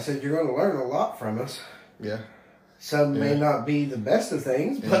 I said, you're going to learn a lot from us. Yeah. Some may not be the best of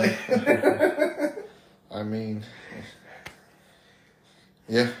things, but... I mean...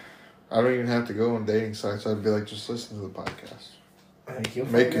 Yeah. I don't even have to go on dating sites. I'd be like, just listen to the podcast. I think you'll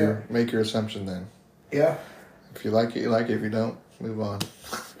make your assumption then. Yeah. If you like it, you like it. If you don't, move on.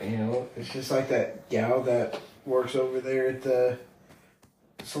 It's just like that gal that works over there at the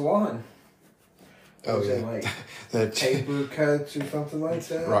salon. Oh, yeah. Like that paper cuts or something like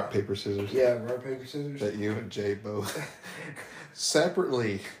that? Rock, paper, scissors. Yeah, rock, paper, scissors. That you and Jay both.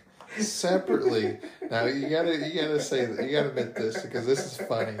 Separately. Now, you gotta say that. You gotta admit this, because this is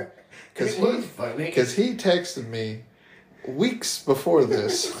funny. It was funny. Because he texted me weeks before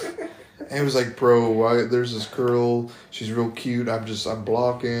this. And he was like, bro, there's this girl. She's real cute. I'm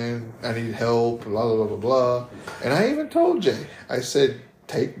blocking. I need help. Blah, blah, blah, blah, blah. And I even told Jay. I said,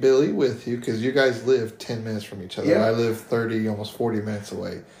 take Billy with you, because you guys live 10 minutes from each other. Yeah. I live 30, almost 40 minutes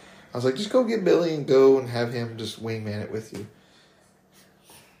away. I was like, just go get Billy and go and have him just wingman it with you.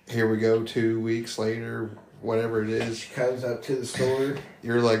 Here we go, 2 weeks later, whatever it is. She comes up to the store.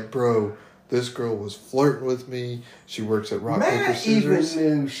 You're like, bro, this girl was flirting with me. She works at Rock, Paper, Scissors. Matt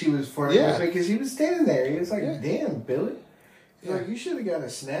even knew she was flirting with me because he was standing there. He was like, damn, Billy. He's like, you should have got a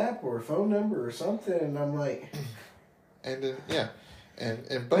snap or a phone number or something. And I'm like... And then,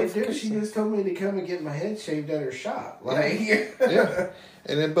 And both cases, she just told me to come and get my head shaved at her shop. Like, yeah.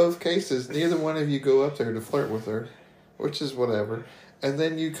 And in both cases, neither one of you go up there to flirt with her, which is whatever. And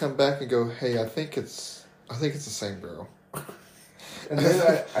then you come back and go, hey, I think it's the same girl. And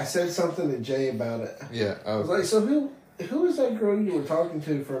then I said something to Jay about it. Yeah. I was like, so who is that girl you were talking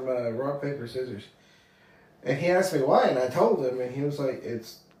to from Rock, Paper, Scissors? And he asked me why, and I told him, and he was like,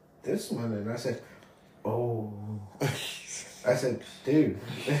 it's this one. And I said, oh. I said, dude.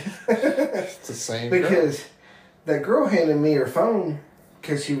 It's the same because that girl handed me her phone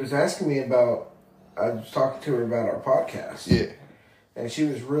because she was asking me about, I was talking to her about our podcast. Yeah. And she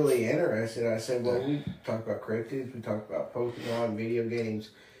was really interested. I said, well, we talk about cryptids, we talk about Pokemon, video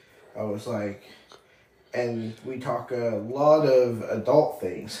games. I was like, and we talk a lot of adult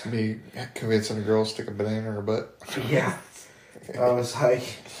things. Me convincing a girl to stick a banana in her butt. Yeah. I was like,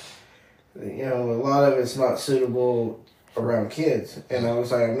 a lot of it's not suitable around kids. And I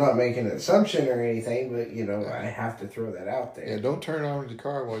was like, I'm not making an assumption or anything, but, I have to throw that out there. Yeah, don't turn on the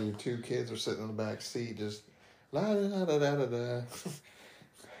car while your two kids are sitting in the back seat. Just la da da da da da.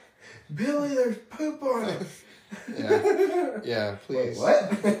 Billy, there's poop on it. Yeah, please. Wait,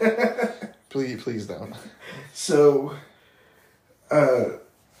 what? please don't. So,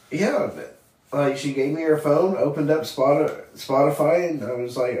 like she gave me her phone, opened up Spotify, and I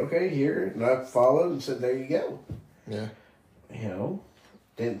was like, okay, here, and I followed and said, there you go. Yeah.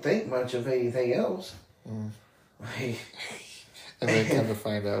 Didn't think much of anything else. And then come to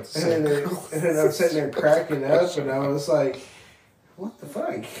find out. And then I'm sitting there cracking up, and I was like, what the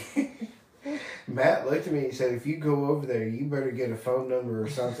fuck? Matt looked at me and said, if you go over there, you better get a phone number or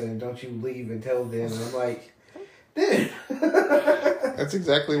something, and don't you leave until then. And I'm like, dude. That's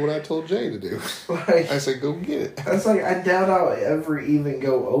exactly what I told Jay to do. Like, I said, go get it. I was like, I doubt I'll ever even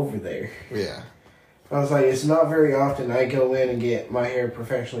go over there. Yeah. I was like, it's not very often I go in and get my hair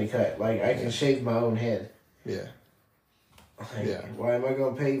professionally cut. Like, I can shave my own head. Yeah. Like, why am I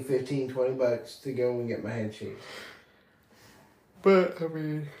going to pay $15-$20 to go and get my head shaved? But, I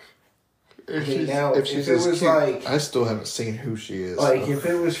mean, if she's it was cute, like... I still haven't seen who she is. Like, if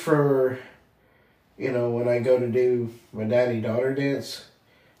it was for, when I go to do my daddy-daughter dance,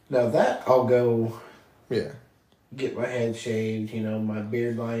 now that I'll go... Yeah. Get my head shaved, my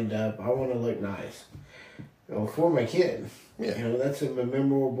beard lined up. I want to look nice. For my kid. Yeah. That's a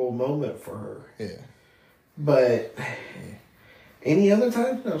memorable moment for her. Yeah. But any other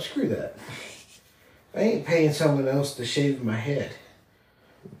time? No, screw that. I ain't paying someone else to shave my head.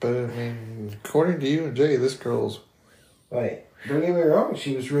 But, I mean, according to you and Jay, this girl's... Like, don't get me wrong,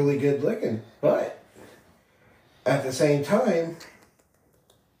 she was really good looking. But at the same time,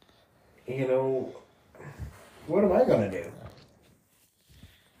 you know, what am I going to do?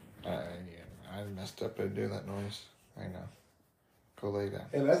 I messed up at doing that noise. I know. Go lay down.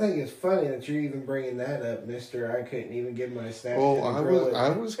 And I think it's funny that you're even bringing that up, mister. I couldn't even give my snap. Well, I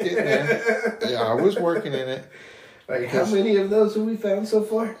was getting there. Yeah, I was working in it. Like, how many of those have we found so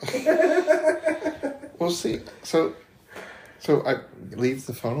far? We'll see. So I leave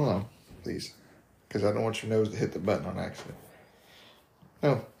the phone alone, please, because I don't want your nose to hit the button on accident.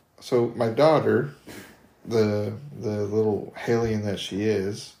 No. So my daughter, the little alien that she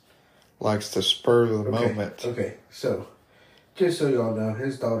is, likes to spur the moment. Okay, so just so y'all know,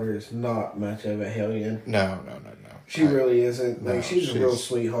 his daughter is not much of a hellion. No. She really isn't. Like, she's a real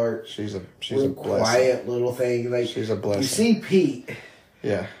sweetheart. She's a real quiet little thing. Like, she's a blessing. You see Pete.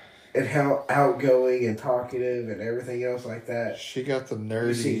 Yeah. And how outgoing and talkative and everything else like that. She got the nerdy.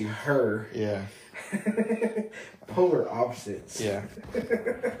 You see her. Yeah. Polar opposites. Yeah.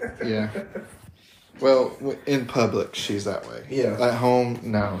 Yeah. Well, in public, she's that way. Yeah. At home,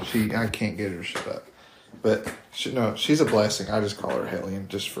 no. I can't get her to shut up. But, she's a blessing. I just call her Hellion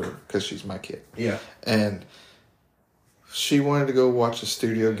just because she's my kid. Yeah. And she wanted to go watch a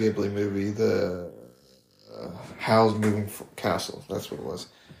Studio Ghibli movie, the Howl's Moving Castle. That's what it was.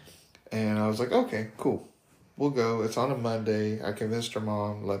 And I was like, okay, cool. We'll go. It's on a Monday. I convinced her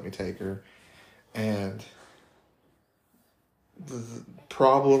mom, let me take her. And the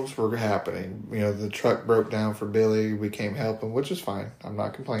problems were happening. You know, the truck broke down for Billy. We came helping, which is fine. I'm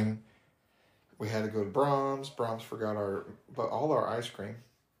not complaining. We had to go to Brahms. Brahms forgot all our ice cream.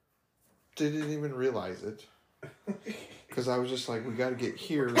 Didn't even realize it. Because I was just like, we got to get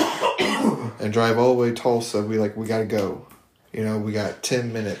here and drive all the way to Tulsa. We got to go. You know, we got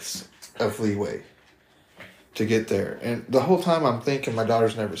 10 minutes of leeway to get there. And the whole time I'm thinking my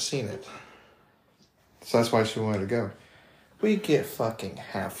daughter's never seen it. So that's why she wanted to go. We get fucking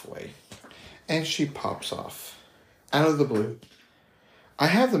halfway. And she pops off. Out of the blue. I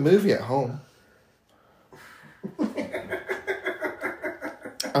have the movie at home.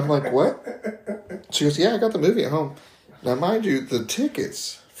 I'm like, what? She goes, yeah, I got the movie at home. Now, mind you, the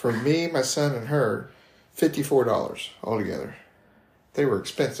tickets for me, my son, and her, $54 altogether. They were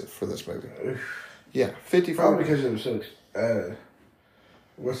expensive for this movie. Yeah, $54. Probably because it was so,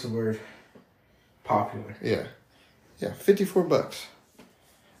 what's the word? Popular. Yeah. Yeah, $54.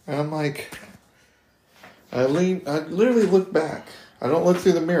 And I'm like, I literally look back. I don't look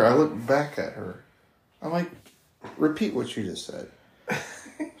through the mirror. I look back at her. I'm like, repeat what you just said.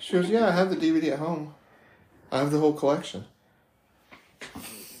 She goes, yeah, I have the DVD at home. I have the whole collection.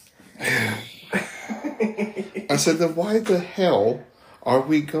 I said, then why the hell are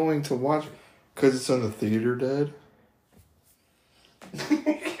we going to watch? Because it's in the theater, Dad?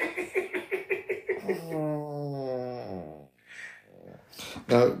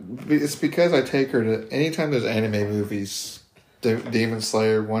 No, it's because I take her to, anytime there's anime movies, Demon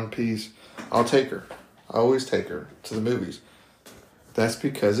Slayer, One Piece, I'll take her. I always take her to the movies. That's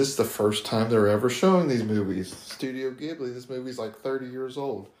because it's the first time they're ever showing these movies. Studio Ghibli, this movie's like 30 years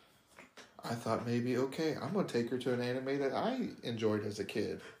old. I thought maybe, okay, I'm going to take her to an anime that I enjoyed as a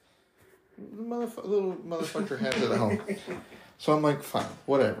kid. The little motherfucker has it at home. So I'm like, fine,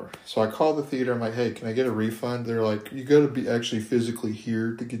 whatever. So I called the theater. I'm like, hey, can I get a refund? They're like, you got to be actually physically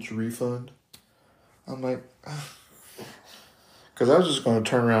here to get your refund. I'm like, because I was just going to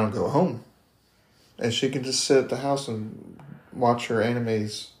turn around and go home. And she can just sit at the house and watch her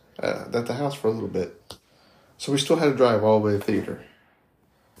animes at the house for a little bit. So we still had to drive all the way to the theater.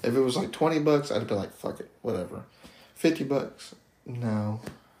 If it was like $20, I'd have been like, fuck it, whatever. $50, no.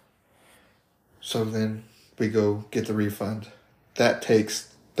 So then we go get the refund. That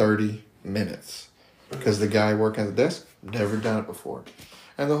takes 30 minutes. Because the guy working at the desk, never done it before.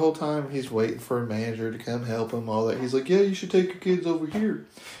 And the whole time he's waiting for a manager to come help him, all that. He's like, yeah, you should take your kids over here.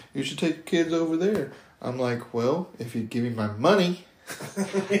 You should take your kids over there. I'm like, well, if you give me my money,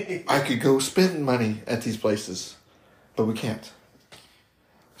 I could go spend money at these places. But we can't.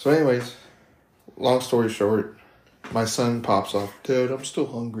 So anyways, long story short, my son pops off, Dad, I'm still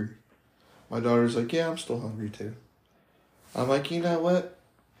hungry. My daughter's like, yeah, I'm still hungry too. I'm like, you know what?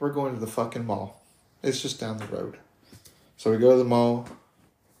 We're going to the fucking mall. It's just down the road. So we go to the mall.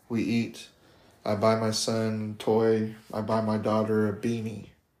 We eat. I buy my son a toy. I buy my daughter a beanie.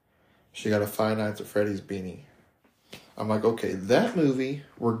 She got a Five Nights at Freddy's beanie. I'm like, okay, that movie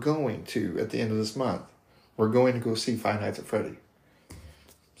we're going to at the end of this month. We're going to go see Five Nights at Freddy.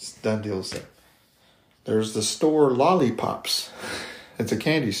 It's done deal set. There's the store Lollipops. It's a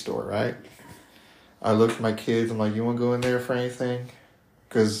candy store, right? I looked at my kids. I'm like, you want to go in there for anything?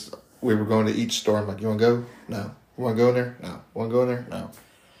 Because we were going to each store. I'm like, you want to go? No. Want to go in there? No. Want to go in there? No.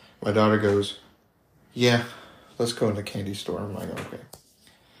 My daughter goes, yeah, let's go in the candy store. I'm like, okay.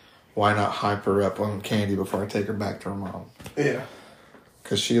 Why not hype her up on candy before I take her back to her mom? Yeah.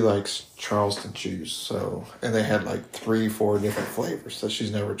 Because she likes Charleston Chews. So, and they had like 3-4 different flavors that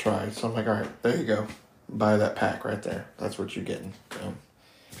she's never tried. So I'm like, all right, there you go. Buy that pack right there. That's what you're getting.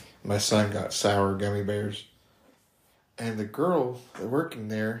 My son got sour gummy bears. And the girl working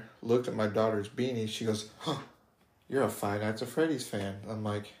there looked at my daughter's beanie. She goes, huh, you're a Five Nights at Freddy's fan. I'm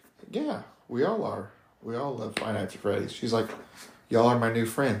like, yeah, we all are. We all love Five Nights at Freddy's. She's like, y'all are my new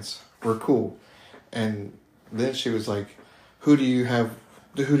friends. We're cool. And then she was like, who do you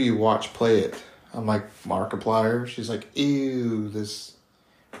watch play it? I'm like, Markiplier. She's like, ew, this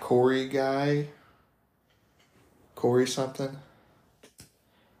Corey guy. Corey something.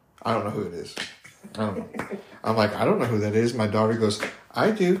 I don't know who it is. I don't know. I'm like, I don't know who that is. My daughter goes, I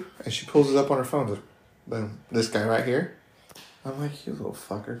do. And she pulls it up on her phone. Goes, boom, this guy right here. I'm like, you little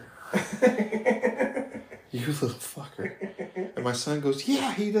fucker. You little fucker. And my son goes,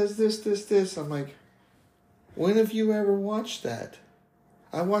 yeah, he does this. I'm like, when have you ever watched that?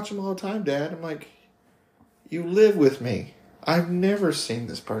 I watch him all the time, Dad. I'm like, you live with me. I've never seen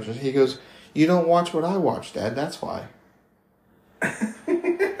this person. He goes, you don't watch what I watch, Dad. That's why.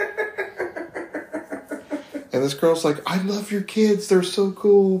 And this girl's like, I love your kids. They're so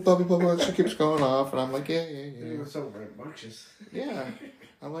cool. Blah, blah, blah, blah. She keeps going off. And I'm like, yeah. You're so rambunctious. Yeah.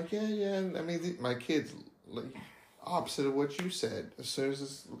 I'm like, yeah. And I mean, my kids, opposite of what you said. As soon as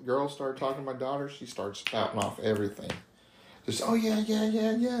this girl started talking to my daughter, she started spouting off everything. Just, oh, yeah.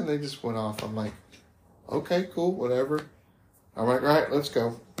 And they just went off. I'm like, okay, cool, whatever. I'm like, all right, let's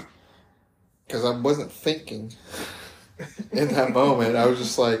go. Because I wasn't thinking in that moment. I was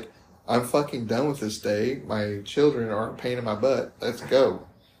just like, I'm fucking done with this day. My children are a pain in my butt. Let's go.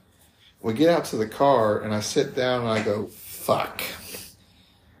 We get out to the car, and I sit down, and I go, fuck.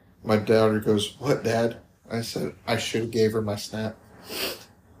 My daughter goes, what, Dad? I said, I should have gave her my Snap.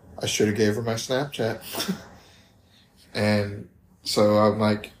 I should have gave her my Snapchat. And so I'm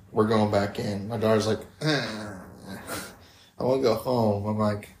like, we're going back in. My daughter's like, I want to go home. I'm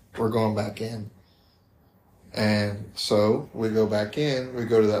like, we're going back in. And so we go back in. We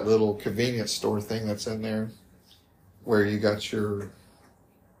go to that little convenience store thing that's in there where you got your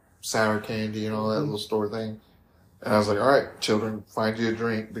sour candy and all that little store thing. And I was like, all right, children, find you a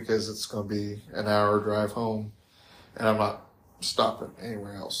drink because it's going to be an hour drive home. And I'm not stopping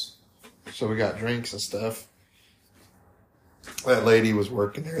anywhere else. So we got drinks and stuff. That lady was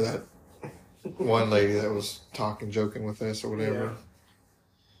working there, that one lady that was joking with us or whatever.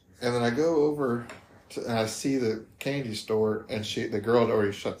 Yeah. And then I go over and I see the candy store, and the girl had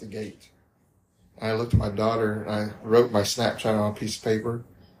already shut the gate. And I looked at my daughter, and I wrote my Snapchat on a piece of paper.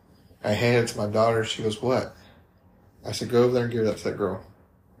 I handed it to my daughter. She goes, what? I said, go over there and give that to that girl.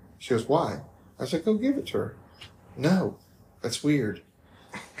 She goes, why? I said, go give it to her. No, that's weird.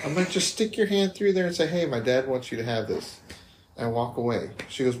 I'm like, just stick your hand through there and say, hey, my dad wants you to have this. And walk away.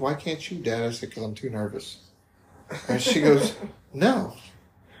 She goes, why can't you, Dad? I said, because I'm too nervous. And she goes, no.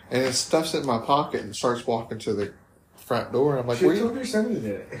 And it stuffs it in my pocket and starts walking to the front door. And I'm like, she told your son to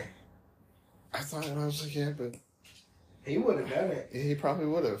do it. I thought, and I was like, yeah, but he would have done it. He probably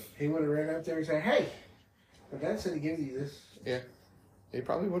would have. He would have ran up there and said, hey, my dad said he gives you this. Yeah. He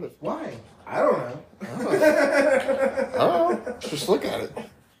probably would have. Why? I don't know. I don't know. Just look at it.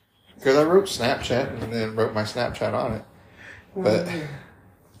 Because I wrote Snapchat and then wrote my Snapchat on it. But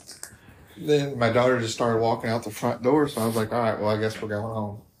then my daughter just started walking out the front door, so I was like, all right, well, I guess we're going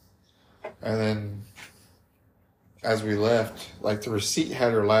home. And then as we left, like the receipt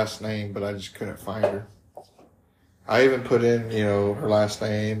had her last name, but I just couldn't find her. I even put in, her last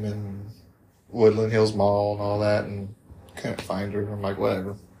name and Woodland Hills Mall and all that, and couldn't find her. I'm like,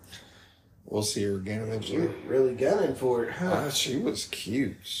 whatever. We'll see her again eventually. You're really gunning for it, huh? She was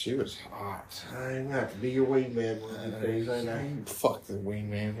cute. She was hot. I'm gonna have to be your wingman one of these days, ain't I? Fuck the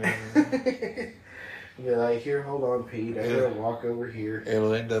wingman. You're like, here, hold on, Pete. I gotta walk over here.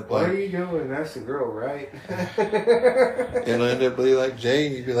 It'll end up What like... are you doing? That's the girl, right? It'll end up be like Jay,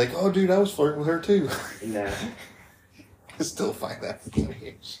 and you'd be like, oh, dude, I was flirting with her, too. Nah. I still find that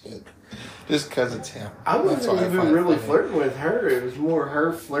funny as shit. Just because it's him. I wasn't even really flirting with her. It was more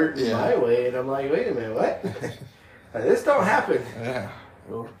her flirting my way. And I'm like, wait a minute, what? This don't happen. Yeah.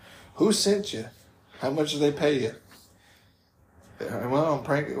 Well, who sent you? How much did they pay you? Well, I'm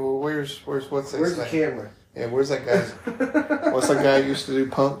pranking. Well, where's the camera? Yeah, where's that guy's? What's that guy who used to do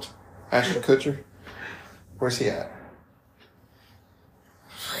Punked? Ashton Kutcher? Where's he at?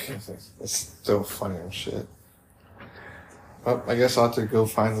 It's still funny and shit. Well, I guess I'll have to go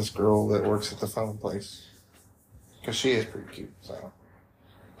find this girl that works at the phone place. Because she is pretty cute, so.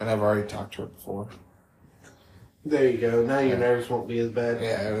 And I've already talked to her before. There you go. Now your nerves won't be as bad.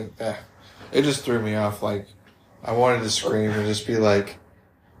 Yeah, it just threw me off. Like, I wanted to scream and just be like,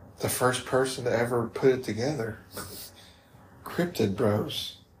 the first person to ever put it together. Cryptid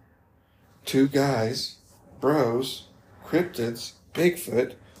bros. 2 guys, bros, cryptids,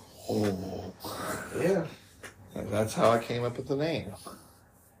 Bigfoot. Oh. Yeah. And that's how I came up with the name.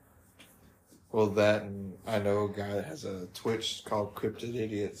 Well, that, and I know a guy that has a Twitch called Cryptid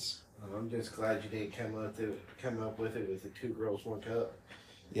Idiots. I'm just glad you didn't come up with it with the 2 girls, 1 cup.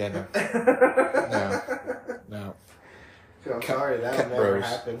 Yeah, no. No. So I'm sorry, that'll never bros.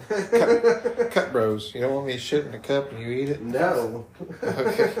 happen. Cut bros. You don't want me to shit in a cup and you eat it? No.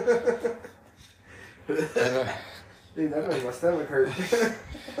 Okay. Dude, that made my stomach hurt.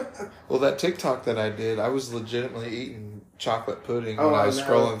 Well, that TikTok that I did, I was legitimately eating chocolate pudding when I was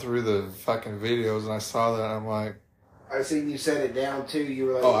scrolling through the fucking videos, and I saw that, and I'm like... I seen you set it down, too. You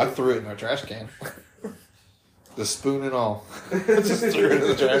were like... Oh, I threw it in a trash can. The spoon and all. I just threw it in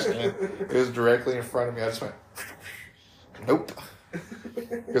the trash can. It was directly in front of me. I just went... Nope.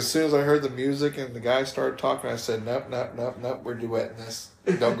 As soon as I heard the music and the guy started talking, I said, nope, we're duetting this.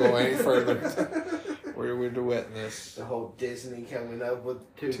 Don't go any further. We're duetting this. The whole Disney coming up with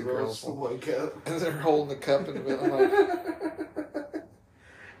two girls, 1 cup. And they're holding the cup in the middle. I'm like,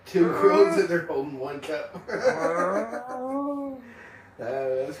 2 girls and they're holding 1 cup.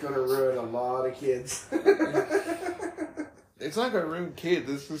 That's going to ruin a lot of kids. It's not going to ruin kids.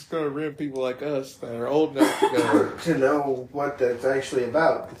 This is going to ruin people like us that are old enough to know what that's actually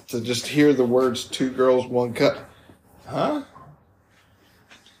about. To just hear the words 2 girls, 1 cup. Huh?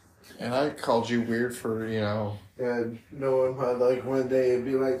 And I called you weird for, And knowing how, like, one day it'd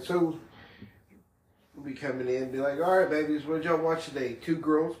be like, so, we'll be coming in and be like, all right, babies, what y'all watch today? 2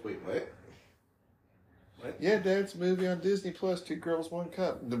 girls? Wait, what? What? Yeah, Dad, it's a movie on Disney Plus, 2 girls, 1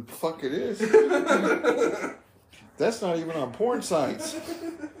 cup. The fuck it is. That's not even on porn sites.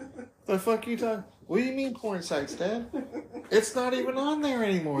 The fuck you talking? What do you mean porn sites, Dad? It's not even on there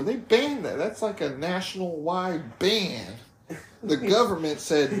anymore. They banned that. That's like a national-wide ban. The government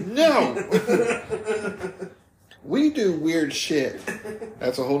said, no! We do weird shit.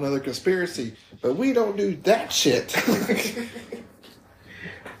 That's a whole nother conspiracy. But we don't do that shit.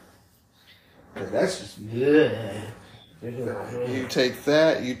 That's just good. You take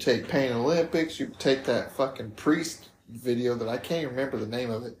that, you take Pain Olympics, you take that fucking priest video that I can't even remember the name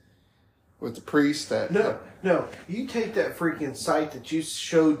of it. With the priest that... No. You take that freaking site that you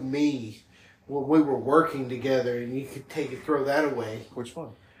showed me when we were working together and you could throw that away. Which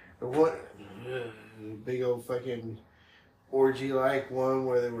one? What? Big old fucking orgy-like one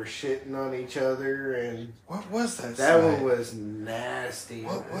where they were shitting on each other and... What was that That site? one was nasty.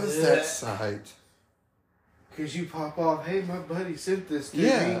 What was that site? Because you pop off, hey, my buddy sent this to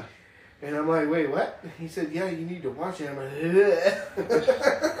me. And I'm like, wait, what? He said, yeah, you need to watch it. I'm like,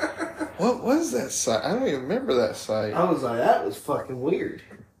 what was that site? I don't even remember that site. I was like, that was fucking weird.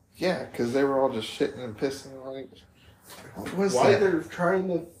 Yeah, because they were all just shitting and pissing. Like, what was Why that? they're trying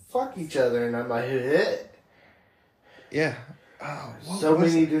to fuck each other. And I'm like, Yeah. Oh, so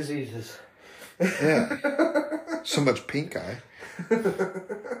many diseases. Yeah. So much pink eye.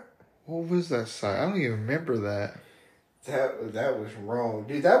 What was that site? I don't even remember that. That was wrong.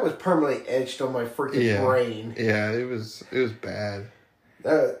 Dude, that was permanently etched on my freaking brain. Yeah, it was bad.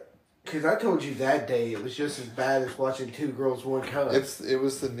 Because I told you that day it was just as bad as watching 2 girls, 1 cup. It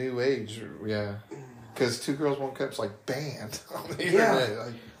was the new age, yeah. Because 2 girls, 1 cup's like banned on the internet.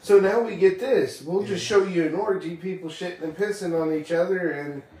 Like, so now we get this. We'll just show you an orgy, people shitting and pissing on each other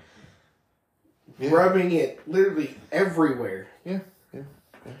and rubbing it literally everywhere. Yeah.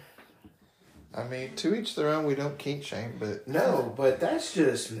 I mean, to each their own. We don't kink shame, but no, but that's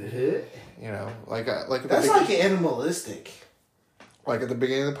just like that's like animalistic. Like at the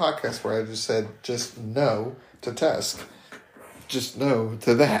beginning of the podcast, where I just said, just no to Tusk, just no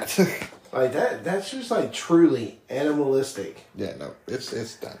to that. Like that. That's just like truly animalistic. Yeah, no,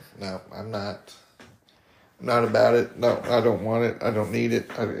 it's done. No, I'm not about it. No, I don't want it. I don't need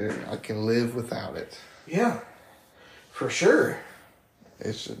it. I can live without it. Yeah, for sure.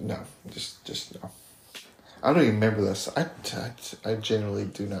 It's just no. I don't even remember this. I generally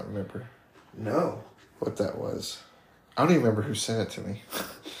do not remember. No. What that was. I don't even remember who sent it to me.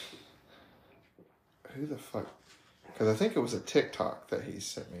 Who the fuck? Because I think it was a TikTok that he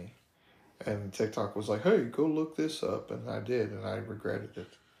sent me. And TikTok was like, hey, go look this up. And I did, and I regretted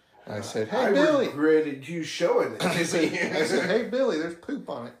it. And I said, hey, Billy. I regretted you showing it. I said, hey, Billy, there's poop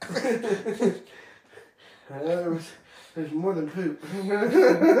on it. There's more than poop.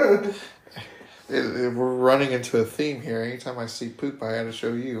 We're running into a theme here. Anytime I see poop, I gotta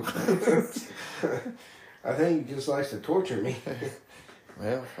show you. I think he just likes to torture me.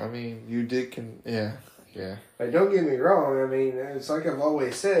 Well, I mean, you did yeah. Like, don't get me wrong. I mean, it's like I've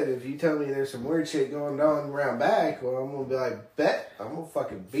always said. If you tell me there's some weird shit going on around back, well, I'm gonna be like, bet I'm gonna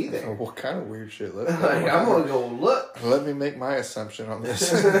fucking be there. What kind of weird shit? Like, I'm gonna go look. Let me make my assumption on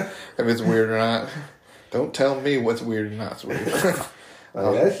this. If it's weird or not. Don't tell me what's weird and not weird.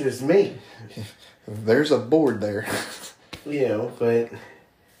 That's just me. There's a board there. You know, but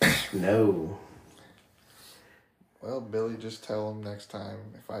no. Well, Billy, just tell him next time.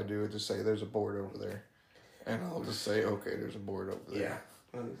 If I do it, just say there's a board over there. And I'll just say, okay, there's a board over there.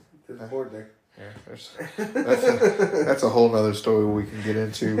 Yeah. There's a board there. Yeah, that's a whole nother story we can get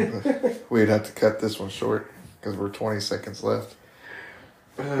into. But we'd have to cut this one short because we're 20 seconds left.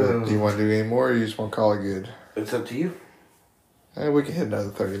 Do you want to do any more or you just want to call it good? It's up to you. We can hit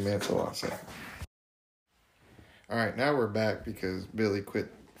another 30 minutes. Hold on a second. All right, now we're back because Billy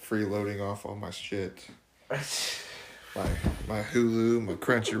quit freeloading off all my shit. My Hulu, my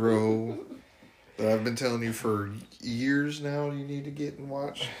Crunchyroll that I've been telling you for years now you need to get and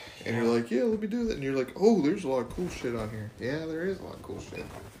watch. And you're like, yeah, let me do that. And you're like, oh, there's a lot of cool shit on here. Yeah, there is a lot of cool shit.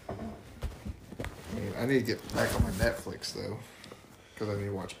 I mean, I need to get back on my Netflix, though, because I need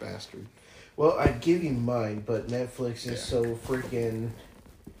to watch Bastard. Well, I'd give you mine, but Netflix is so freaking...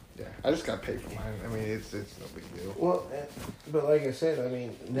 Yeah, I just got to pay for mine. I mean, it's no big deal. Well, but like I said, I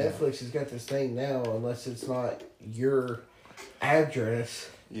mean, Netflix has got this thing now, unless it's not your address,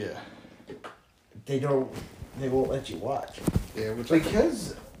 Yeah. they won't let you watch. Yeah, which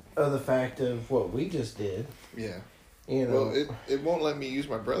Because of the fact of what we just did. Yeah. You know. Well, it won't let me use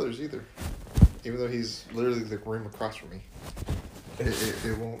my brother's either. Even though he's literally the room across from me.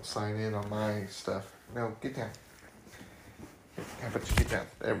 It won't sign in on my stuff. No, get down. How about you get down?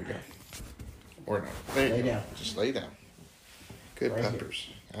 There we go. Or no. There you Lay go. down. Just lay down. Good Right peppers.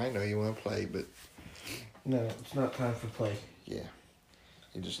 I know you want to play, but No, it's not time for play. yeah.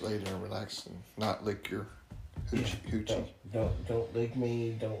 You just lay there and relax and not lick your hoochie. Don't lick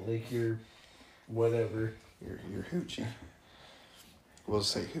me. Don't lick your whatever. Your hoochie. We'll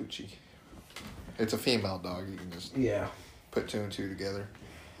say hoochie. It's a female dog. You can just put two and two together.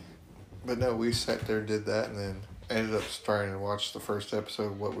 But no, we sat there and did that and then ended up starting to watch the first episode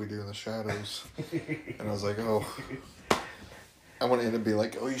of What We Do in the Shadows. And I was like, oh. I want to end up being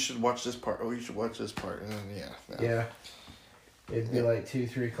like, oh, you should watch this part. Oh, you should watch this part. And then, no. Yeah. It'd be like 2,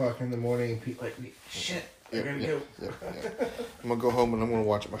 3 o'clock in the morning and people like, shit, I gotta go. Yeah. I'm going to go home and I'm going to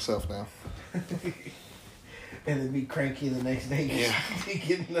watch it myself now. And then be cranky the next day. Yeah.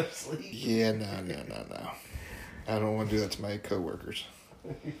 Get enough sleep. Yeah, no. I don't want to do that to my coworkers.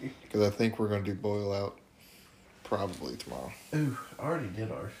 Because I think we're going to do Boil Out probably tomorrow. Ooh, I already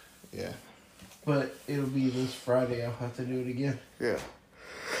did ours. Yeah. But it'll be this Friday. I'll have to do it again. Yeah.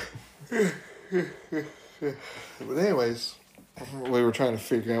 But anyways, we were trying to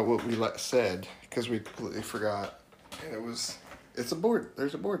figure out what we said because we completely forgot. And it's a board.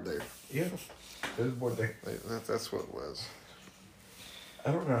 There's a board there. Yeah. There's a board there. That's what it was.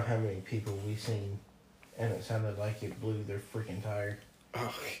 I don't know how many people we've seen and it sounded like it blew their freaking tire.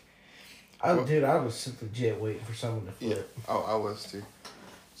 Oh. I was legit waiting for someone to flip. Yeah. Oh, I was too.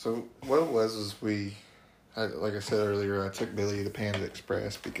 So what it was is like I said earlier, I took Billy to Panda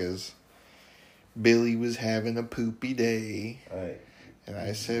Express because Billy was having a poopy day. Right. And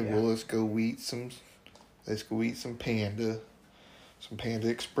I said, well, let's go eat some Panda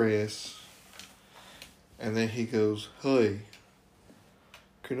Express. And then he goes, hey,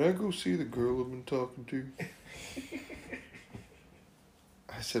 can I go see the girl I've been talking to?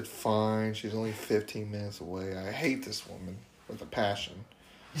 I said, fine. She's only 15 minutes away. I hate this woman with a passion.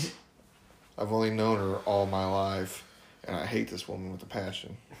 I've only known her all my life, and I hate this woman with a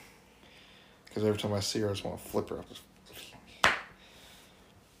passion. Because every time I see her, I just want to flip her up.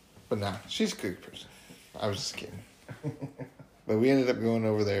 But nah, she's a good person. I was just kidding. But we ended up going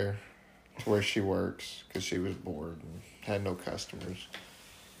over there to where she works because she was bored and had no customers.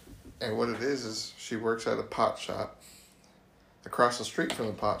 And what it is she works at a pot shop. Across the street from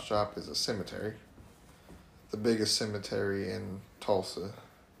the pot shop is a cemetery. The biggest cemetery in Tulsa.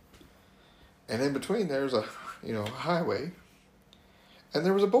 And in between there's a highway. And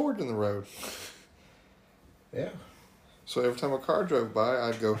there was a board in the road. Yeah. So every time a car drove by,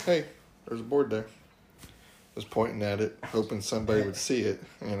 I'd go, hey, there's a board there. Just pointing at it, hoping somebody would see it.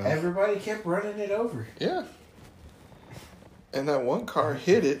 Everybody kept running it over. Yeah. And that one car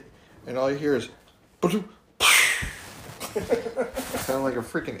hit it, and all you hear is, sound like a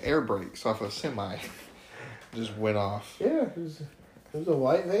freaking air brakes off a semi. Just went off. Yeah, it was a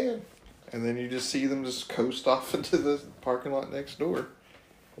white van. And then you just see them just coast off into the parking lot next door.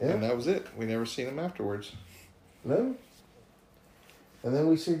 Yeah. And that was it. We never seen them afterwards. No. And then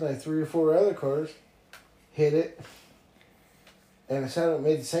we seen like 3 or 4 other cars hit it. And it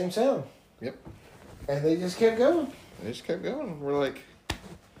made the same sound. Yep. And they just kept going. They just kept going. We're like,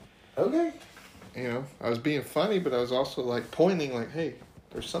 okay. you know, I was being funny, but I was also like pointing like, hey,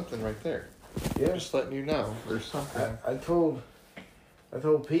 there's something right there. Yeah. Just letting you know there's something. I told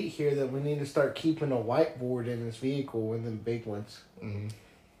Pete here that we need to start keeping a whiteboard in this vehicle, in the big ones. Mm-hmm.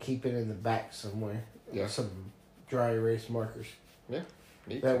 Keep it in the back somewhere. Yeah. Some dry erase markers. Yeah.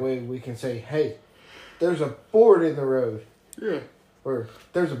 That way we can say, hey, there's a board in the road. Yeah. Or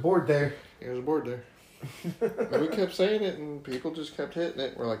there's a board there. There's a board there. And we kept saying it, and people just kept hitting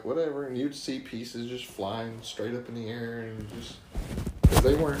it. We're like, whatever. And you'd see pieces just flying straight up in the air, and just, cause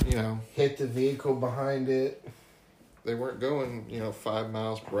they weren't, you know, hit the vehicle behind it. They weren't going, 5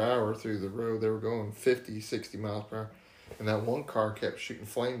 miles per hour through the road. They were going 50, 60 miles per hour. And that one car kept shooting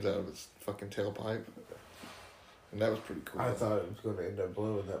flames out of its fucking tailpipe. And that was pretty cool. I thought it was going to end up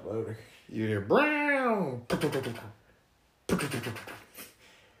blowing that motor. You hear, brown.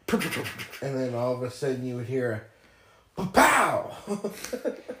 And then all of a sudden you would hear a pow!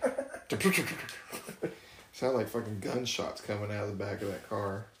 Sound like fucking gunshots coming out of the back of that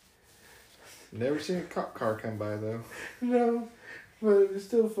car. Never seen a cop car come by, though. No, but it was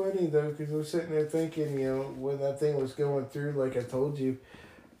still funny, though, because I was sitting there thinking, when that thing was going through, like I told you,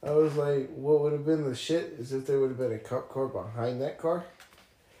 I was like, what would have been the shit is if there would have been a cop car behind that car.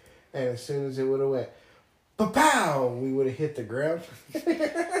 And as soon as it would have went, pa-pow, we would have hit the ground.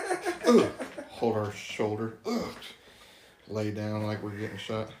 Hold our shoulder. Ugh. Lay down like we're getting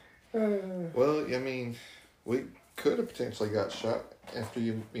shot. Well, I mean, we could have potentially got shot after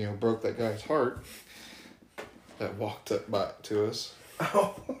you broke that guy's heart that walked up by to us.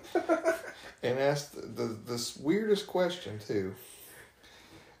 Oh. And asked this weirdest question, too.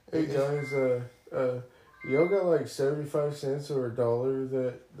 Hey, guys, y'all got like 75 cents or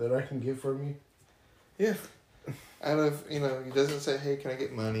 $1 that I can get from you? Yeah. Out of, he doesn't say, hey, can I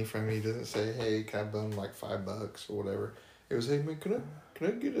get money from you? He doesn't say, hey, can I bum like $5 or whatever. It was, hey, man, can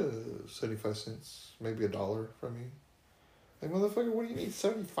I get 75 cents, maybe $1 from you? Like, motherfucker, what do you need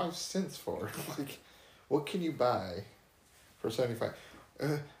 75 cents for? Like, what can you buy for 75?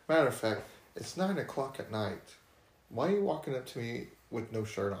 Matter of fact, it's 9 o'clock at night. Why are you walking up to me with no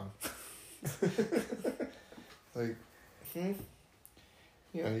shirt on? Like,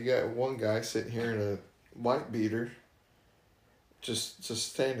 you got one guy sitting here in a white beater, just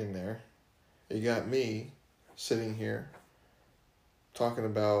standing there. You got me sitting here talking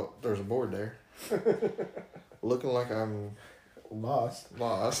about there's a board there, looking like I'm lost,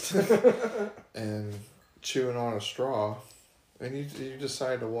 and chewing on a straw, and you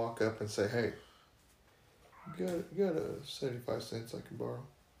decide to walk up and say, hey, you got 75 cents I can borrow?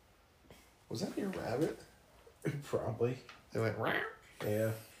 Was that your rabbit? Probably. They went, rah.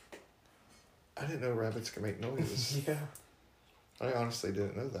 Yeah. I didn't know rabbits can make noises. Yeah. I honestly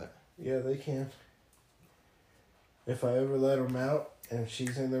didn't know that. Yeah, they can. If I ever let them out and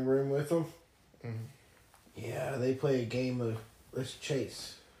she's in the room with them, yeah, they play a game of let's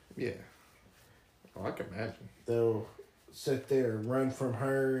chase. Yeah. Oh, I can imagine. They'll sit there and run from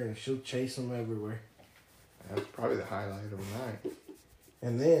her, and she'll chase them everywhere. That's probably the highlight of the night.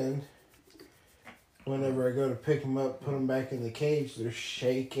 And then, whenever I go to pick them up, put them back in the cage, they're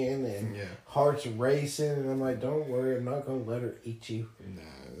shaking and hearts racing. And I'm like, don't worry, I'm not going to let her eat you. Nah,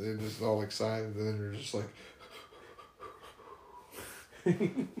 they're just all excited. And then they're just like...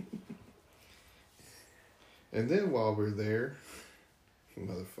 And then while we're there,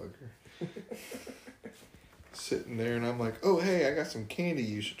 motherfucker, sitting there, and I'm like, oh, hey, I got some candy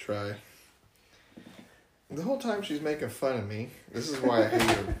you should try. The whole time she's making fun of me. This is why I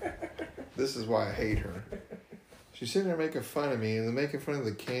hate her. She's sitting there making fun of me, and then making fun of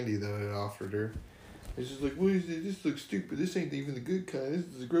the candy that I offered her. It's just like, what is it? This looks stupid. This ain't even the good kind. This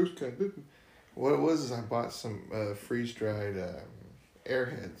is the gross kind. What it was is I bought some freeze-dried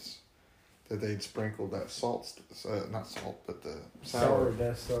Airheads that they'd sprinkled that not salt, but the sour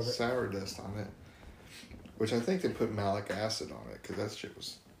dust on it. Which I think they put malic acid on it, because that shit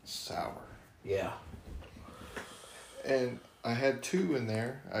was sour. Yeah. And I had 2 in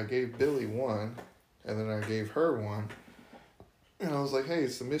there. I gave Billy 1, and then I gave her 1. And I was like, hey,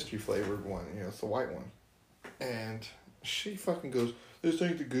 it's the mystery flavored one. It's the white one. And she fucking goes, this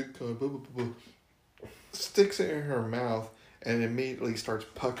ain't the good kind. Blah, blah, blah, blah. Sticks it in her mouth and immediately starts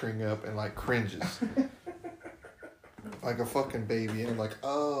puckering up and like cringes. Like a fucking baby. And I'm like,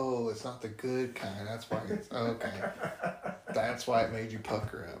 oh, it's not the good kind. That's why it's okay. That's why it made you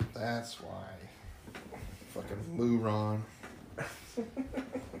pucker up. That's why. Fucking moron.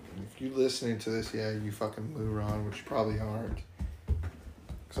 If you're listening to this, yeah, you fucking moron, which you probably aren't.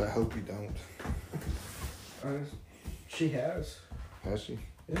 Because I hope you don't. She has. Has she?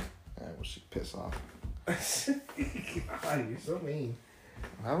 Yeah. Alright, well, she piss off. God, you're so mean.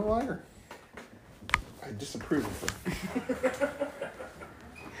 I don't like her. I disapprove of her.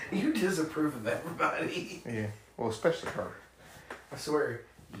 You disapprove of everybody. Yeah. Well, especially her. I swear,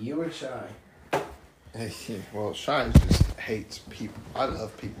 you and Shy. Well, Shy just hates people. I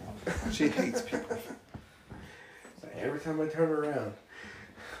love people. She hates people. Every time I turn around,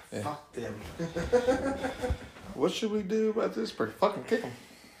 Yeah. fuck them. What should we do about this person? Fucking kick him.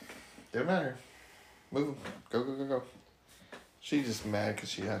 Don't matter. Move him. Go, go, go, go. She's just mad because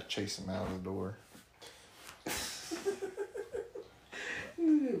she had to chase him out of the door.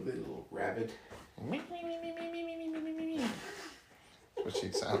 Little rabbit. What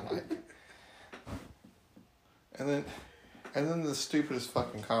she'd sound like. And then the stupidest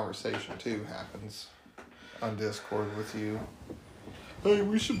fucking conversation too happens on Discord with you. Hey,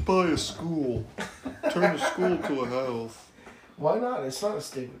 we should buy a school. Turn the school to a house. Why not? It's not a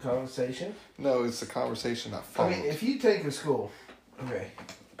stupid conversation. No, it's a conversation that I follows. mean, if you take a school, okay,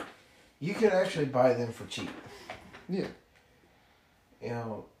 you can actually buy them for cheap. Yeah. You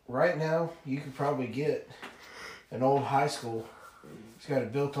know, right now, you could probably get an old high school. It's got a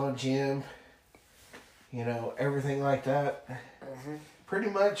built-on gym, you know, everything like that. Mm-hmm. Pretty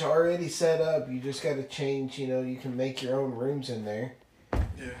much already set up. You just got to change, you know, you can make your own rooms in there.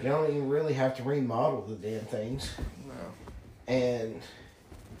 Yeah. You don't even really have to remodel the damn things. No. And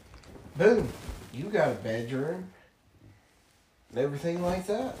boom, you got a bedroom and everything like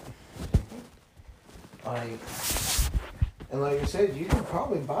that. Like, and like I said, you can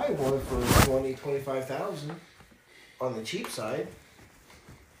probably buy one for 20, 25,000 on the cheap side.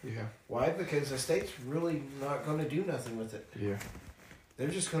 Yeah. Why? Because the state's really not going to do nothing with it. Yeah. They're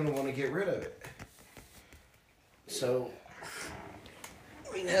just going to want to get rid of it. So,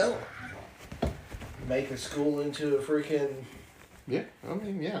 I mean, hell, make a school into a freaking Yeah. I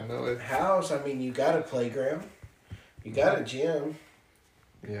mean, yeah. No. It, house. I mean, you got a playground. You got a gym.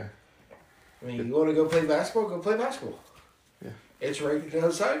 yeah. I mean, you want to go play basketball? Go play basketball. Yeah. It's right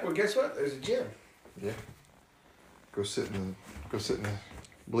outside. Well, guess what? There's a gym. Yeah. Go sit in the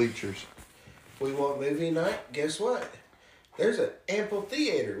bleachers. We want movie night? Guess what? There's an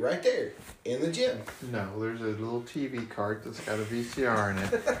amphitheater right there in the gym. No, there's a little TV cart that's got a VCR in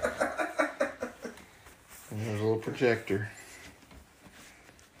it. And there's a little projector.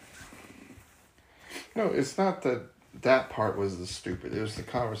 No, it's not that part was the stupid. It was the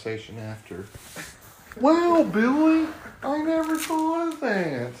conversation after. Wow, Billy, I never thought of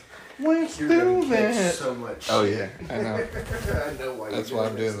that. Let's You're do gonna catch that. so much. Oh yeah, I know. I know why. That's you're why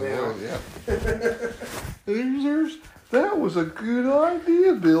I'm doing this the now. voice. Yeah. That was a good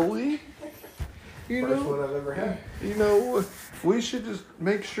idea, Billy. You First know, one I've ever had. you know, we should just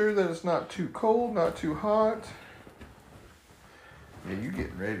make sure that it's not too cold, not too hot. Yeah, you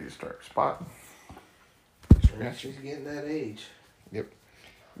getting ready to start spotting. She's getting that age. Yep.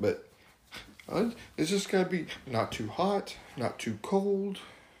 But it's just got to be not too hot, not too cold,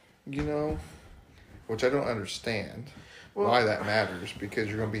 you know, which I don't understand why that matters because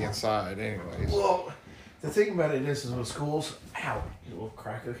you're going to be inside anyways. Well, the thing about it is with schools, ow, you little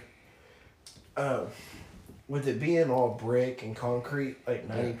cracker. With it being all brick and concrete, like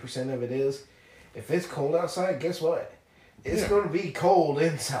 90% of it is, if it's cold outside, guess what? It's going to be cold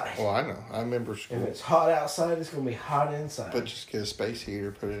inside. Well, I know. I remember school. If it's hot outside, it's going to be hot inside. But just get a space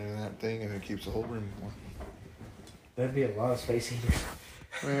heater, put it in that thing, and it keeps the whole room warm. That'd be a lot of space heaters.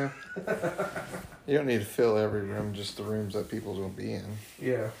 Well, you don't need to fill every room, just the rooms that people's going to be in.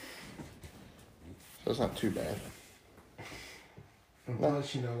 Yeah. So it's not too bad. And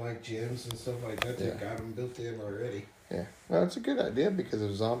plus, you know, like gyms and stuff like that, they've got them built in already. Yeah. Well, it's a good idea because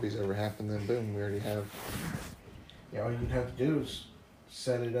if zombies ever happen, then boom, we already have. Yeah, all you'd have to do is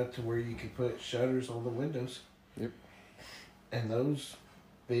set it up to where you could put shutters on the windows. Yep. And those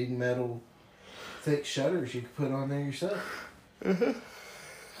big metal, thick shutters you could put on there yourself.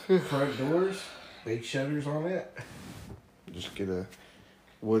 Front doors, big shutters on it. Just get a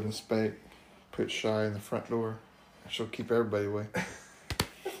wooden spike, put Shy in the front door. She'll keep everybody away.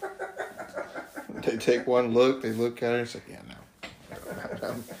 They take one look, they look at her, it's like, yeah, no.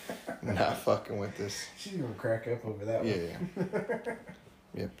 I'm not fucking with this. She's going to crack up over that Yeah, one.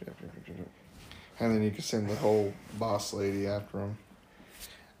 yeah. Yep. And then you can send the whole boss lady after him.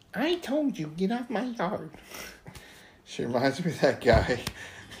 I told you, get off my yard. She reminds me of that guy.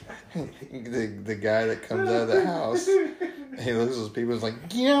 The guy that comes out of the house He looks at those people and is like,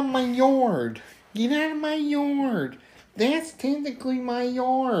 get out of my yard. Get out of my yard. That's technically my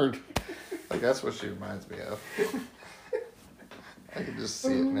yard. Like, that's what she reminds me of. I can just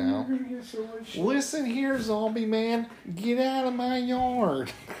see it now. Listen here, zombie man. Get out of my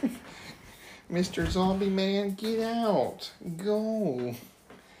yard. Mr. Zombie Man, get out. Go.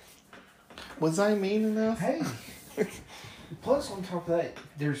 Was I mean enough? Hey. Plus, on top of that,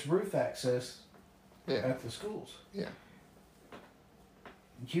 there's roof access at the schools. Yeah.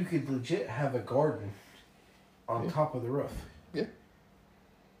 You could legit have a garden on top of the roof. Yeah.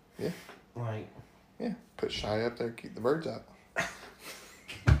 Yeah. Like. Yeah. Put Shy up there, keep the birds out.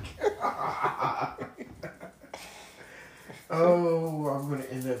 Oh, I'm going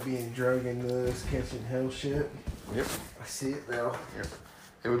to end up being drugged into this catching hell shit. Yep. I see it now. Yep.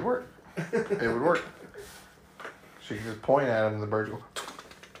 It would work. It would work. She could just point at him and the birds go.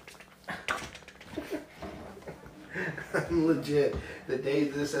 I'm legit. The day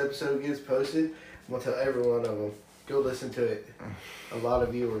this episode gets posted, I'm going to tell every one of them, go listen to it. A lot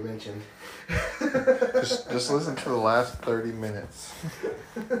of you were mentioned. Just listen to the last 30 minutes.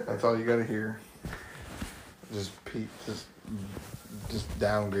 That's all you got to hear. Just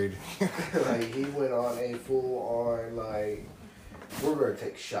downgrade. Like, he went on a full on, like, we're going to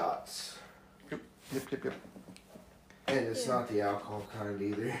take shots. Yep. And it's not the alcohol kind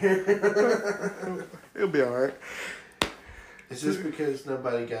either. It'll be alright. Is this because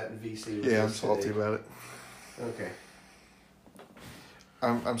nobody got in VC with Yeah, I'm us salty today? about it. Okay.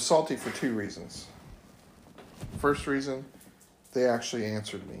 I'm salty for two reasons. First reason, they actually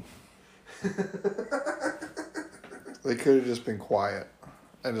answered me. They could have just been quiet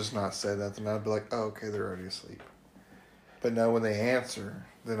and just not said nothing. I'd be like, oh, okay, they're already asleep. But no, when they answer,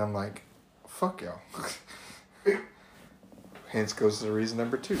 then I'm like, fuck y'all. Hence goes to the reason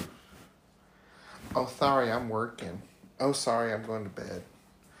number 2. Oh, sorry, I'm working. Oh, sorry, I'm going to bed.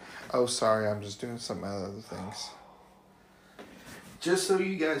 Oh, sorry, I'm just doing some other things. Just so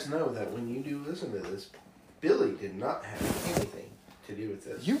you guys know that when you do listen to this, Billy did not have anything to do with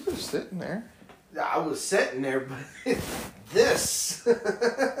this. You were sitting there. I was sitting there, but this.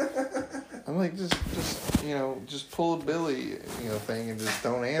 I'm like, just just pull a Billy, thing and just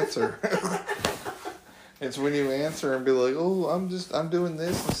don't answer. It's when you answer and be like, oh, I'm doing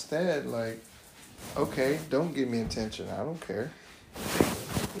this instead. Like, okay, don't give me attention. I don't care.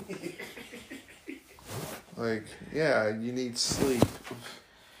 Like, yeah, you need sleep.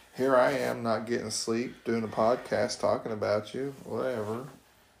 Here I am not getting sleep, doing a podcast talking about you, whatever.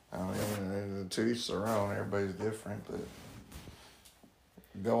 I mean, to each their own. Everybody's different, but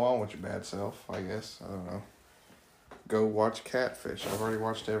go on with your bad self, I guess. I don't know. Go watch Catfish. I've already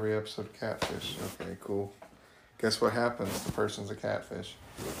watched every episode of Catfish. Okay, cool. Guess what happens? The person's a catfish.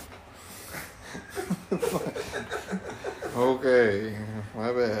 Okay,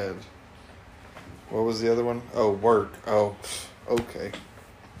 my bad. What was the other one? Oh, work. Oh, okay.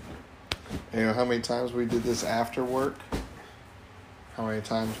 You know how many times we did this after work? How many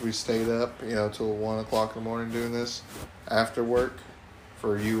times we stayed up, till 1 o'clock in the morning doing this after work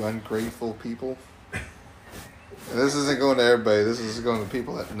for you ungrateful people? And this isn't going to everybody. This is going to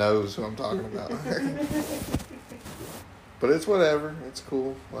people that knows who I'm talking about. But it's whatever. It's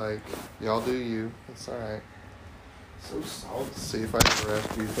cool. Like, y'all do you. It's all right. So salty. See if I can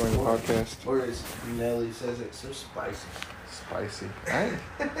arrest you during the podcast. Or as Nelly says it, so spicy. Spicy. I'm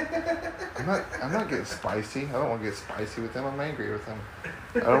not getting spicy. I don't want to get spicy with them. I'm angry with them.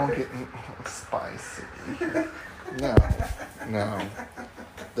 I don't want to get spicy. No.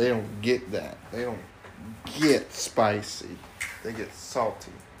 They don't get that. They don't get spicy. They get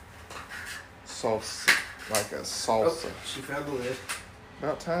salty. Salsa. Like a salsa. Oh, she found the lid.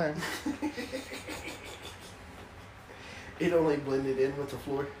 About time. It only blended in with the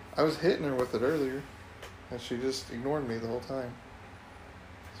floor. I was hitting her with it earlier, and she just ignored me the whole time.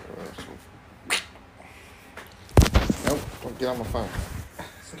 Nope, don't get on my phone.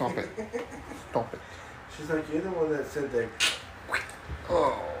 Stop it. Stop it. She's like, you're the one that said that.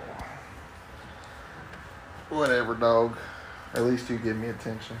 Oh. Whatever, dog. At least you give me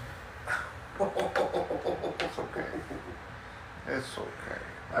attention. It's okay. It's okay.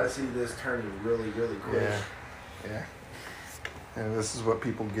 I see this turning really, really quick. Yeah. And this is what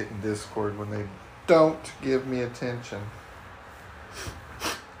people get in Discord when they don't give me attention.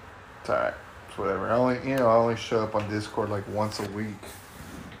 It's alright. It's whatever. I only show up on Discord like once a week.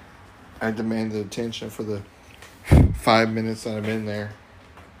 I demanded attention for the 5 minutes that I'm in there.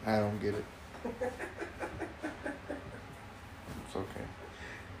 I don't get it. It's okay.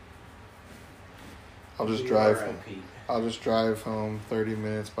 I'll just drive home 30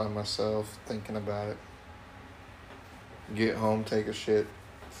 minutes by myself thinking about it. get home, take a shit,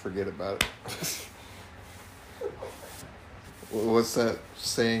 forget about it. What's that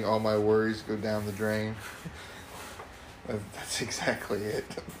saying? All my worries go down the drain. That's exactly it.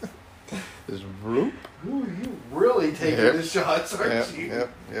 Just whoop. Ooh, you really taking the shots, aren't you?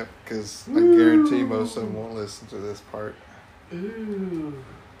 Yep. Because I guarantee most of them won't listen to this part. Ooh.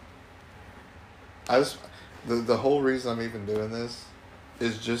 The whole reason I'm even doing this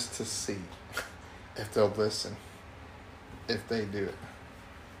is just to see if they'll listen. If they do it.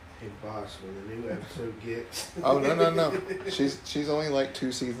 Hey boss, when the new episode gets. Oh no. She's only like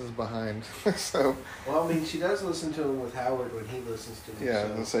 2 seasons behind. So. Well, I mean, she does listen to him with Howard when he listens to him. Yeah,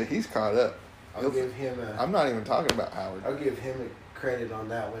 so I'll say he's caught up. I'll give him a. I'm not even talking about Howard. I'll give him a credit on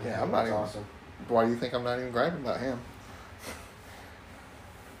that one. Yeah, I'm not even. Awesome. Why do you think I'm not even griping about him?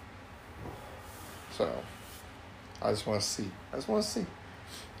 So, I just want to see.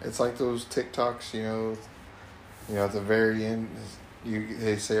 It's like those TikToks, at the very end,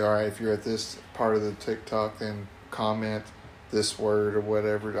 they say, all right, if you're at this part of the TikTok, then comment this word or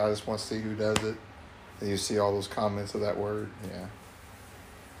whatever. I just want to see who does it. And you see all those comments of that word. Yeah.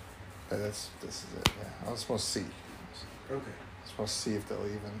 This is it. Yeah. I just want to see. Okay. I just want to see if they'll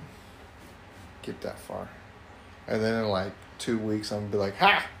even get that far. And then in like 2 weeks, I'm going to be like,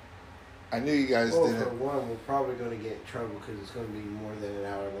 ha! I knew you guys didn't. For one, we're probably going to get in trouble because it's going to be more than an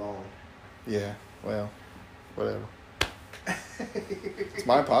hour long. Yeah, well, whatever. It's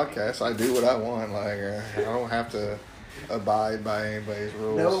my podcast. I do what I want. Like, I don't have to abide by anybody's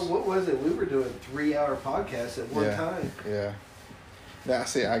rules. No, what was it? We were doing 3-hour podcasts at one time. Yeah. Now,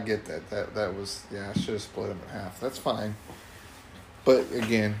 see, I get that. That was, I should have split them in half. That's fine. But,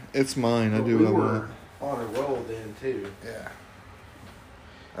 again, it's mine. I do what I want. We were on a roll then, too. Yeah.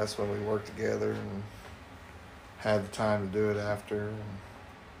 That's when we worked together and had the time to do it after.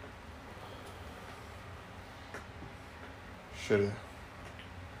 Should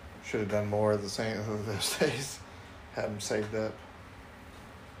have done more of the same of those days. Had them saved up.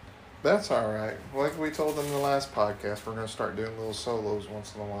 That's all right. Like we told them in the last podcast, we're going to start doing little solos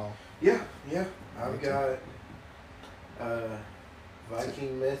once in a while. Yeah. I've got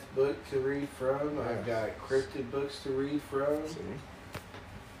Viking myth book to read from. Yeah. I've got cryptid books to read from. See?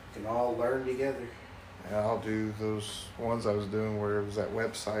 We can all learn together. And I'll do those ones I was doing where it was that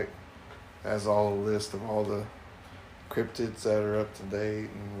website has all a list of all the cryptids that are up to date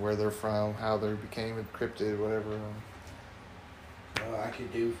and where they're from, how they became a cryptid, whatever. I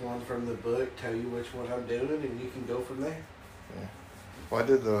could do one from the book, tell you which one I'm doing, and you can go from there. Yeah. Well, I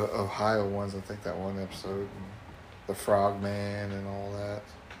did the Ohio ones, I think, that one episode. And the Frogman and all that.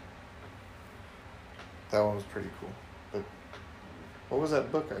 That one was pretty cool. But what was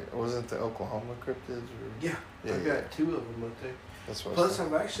that book? Was it the Oklahoma cryptids? Or? Yeah, I've got 2 of them up there. That's what. Plus,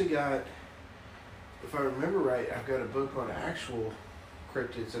 I've actually got, if I remember right, I've got a book on actual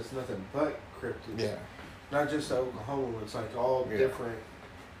cryptids that's nothing but cryptids. Yeah. Not just the Oklahoma ones, like all different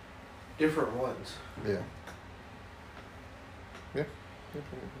ones. Yeah. Yeah.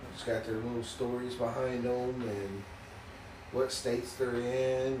 It's got their little stories behind them and what states they're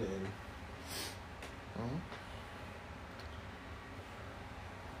in and.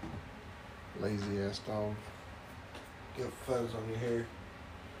 Lazy ass dog. Get fuzz on your hair.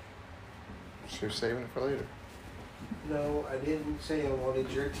 She was saving it for later. No, I didn't say I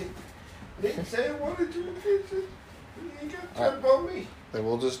wanted your attention. I didn't say I wanted your attention. You ain't got to jump on me. Then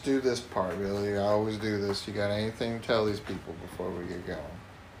we'll just do this part, really. I always do this. You got anything to tell these people before we get going?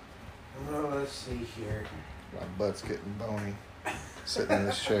 Well, let's see here. My butt's getting bony. Sitting in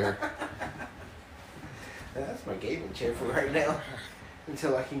this chair. That's my gaming chair for right now.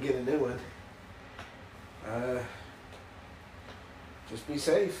 Until I can get a new one. Just be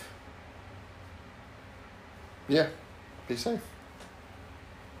safe. Yeah. Be safe.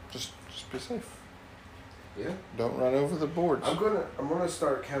 Just be safe. Yeah. Don't run over the boards. I'm gonna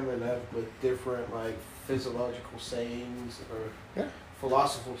start coming up with different like physiological sayings or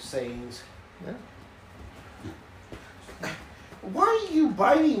philosophical sayings. Yeah. Why are you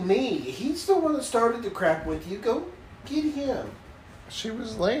biting me? He's the one that started the crap with you. Go get him. She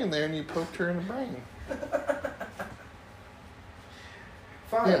was laying there and you poked her in the brain.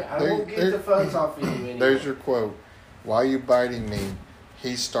 Fine, I won't get the fuzz off of you anymore. There's your quote. Why are you biting me?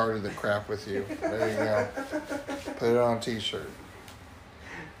 He started the crap with you. There you go. Put it on a t-shirt.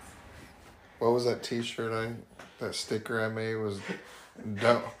 What was that t-shirt that sticker I made was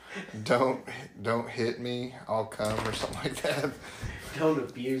don't hit me, I'll come, or something like that. Don't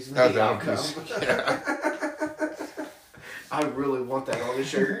abuse me, I'll come. Yeah. I really want that on the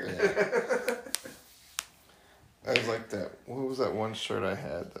shirt. Yeah. I was like that. What was that one shirt I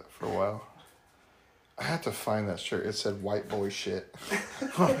had for a while? I had to find that shirt. It said white boy shit.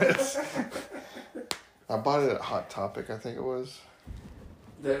 I bought it at Hot Topic, I think it was.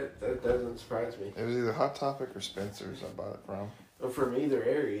 That doesn't surprise me. It was either Hot Topic or Spencer's I bought it from. Well, from either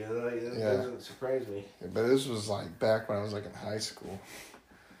area, that Yeah. doesn't surprise me. Yeah, but this was like back when I was like in high school.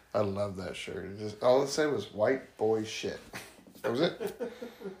 I love that shirt. It just all it said was white boy shit. That was it.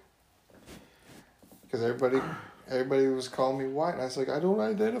 Because everybody was calling me white, and I was like, I don't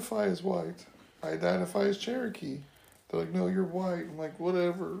identify as white. I identify as Cherokee. They're like, no, you're white. I'm like,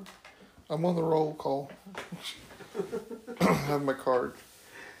 whatever. I'm on the roll call. I have my card.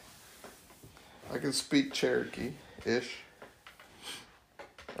 I can speak Cherokee-ish.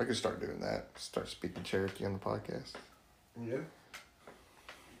 I can start doing that. Start speaking Cherokee on the podcast. Yeah.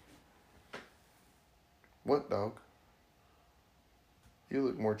 What, dog? You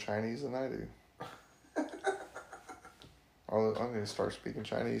look more Chinese than I do. I'm going to start speaking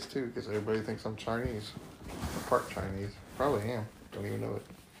Chinese too, because everybody thinks I'm Chinese. I'm part Chinese. Probably am. Don't even know it.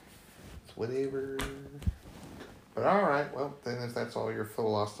 It's whatever. But alright, well, then if that's all your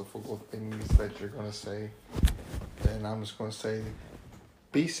philosophical things that you're going to say, then I'm just going to say,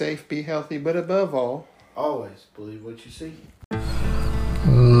 be safe, be healthy, but above all, always believe what you see.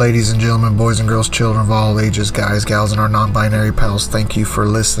 Ladies and gentlemen, boys and girls, children of all ages, guys, gals, and our non-binary pals, thank you for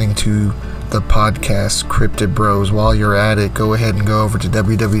listening to the podcast Cryptid Bros. While you're at it, go ahead and go over to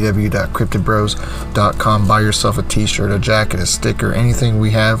www.cryptidbros.com. Buy yourself a t-shirt, a jacket, a sticker, anything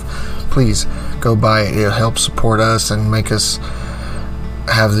we have. Please go buy it. It'll help support us and make us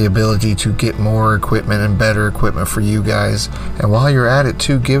have the ability to get more equipment and better equipment for you guys. And while you're at it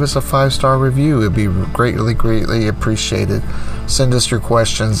too, give us a 5-star review. It'd be greatly appreciated. Send us your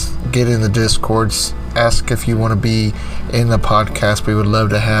questions, get in the Discords, ask if you want to be in the podcast. We would love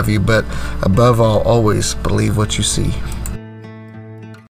to have you, but above all, always believe what you see.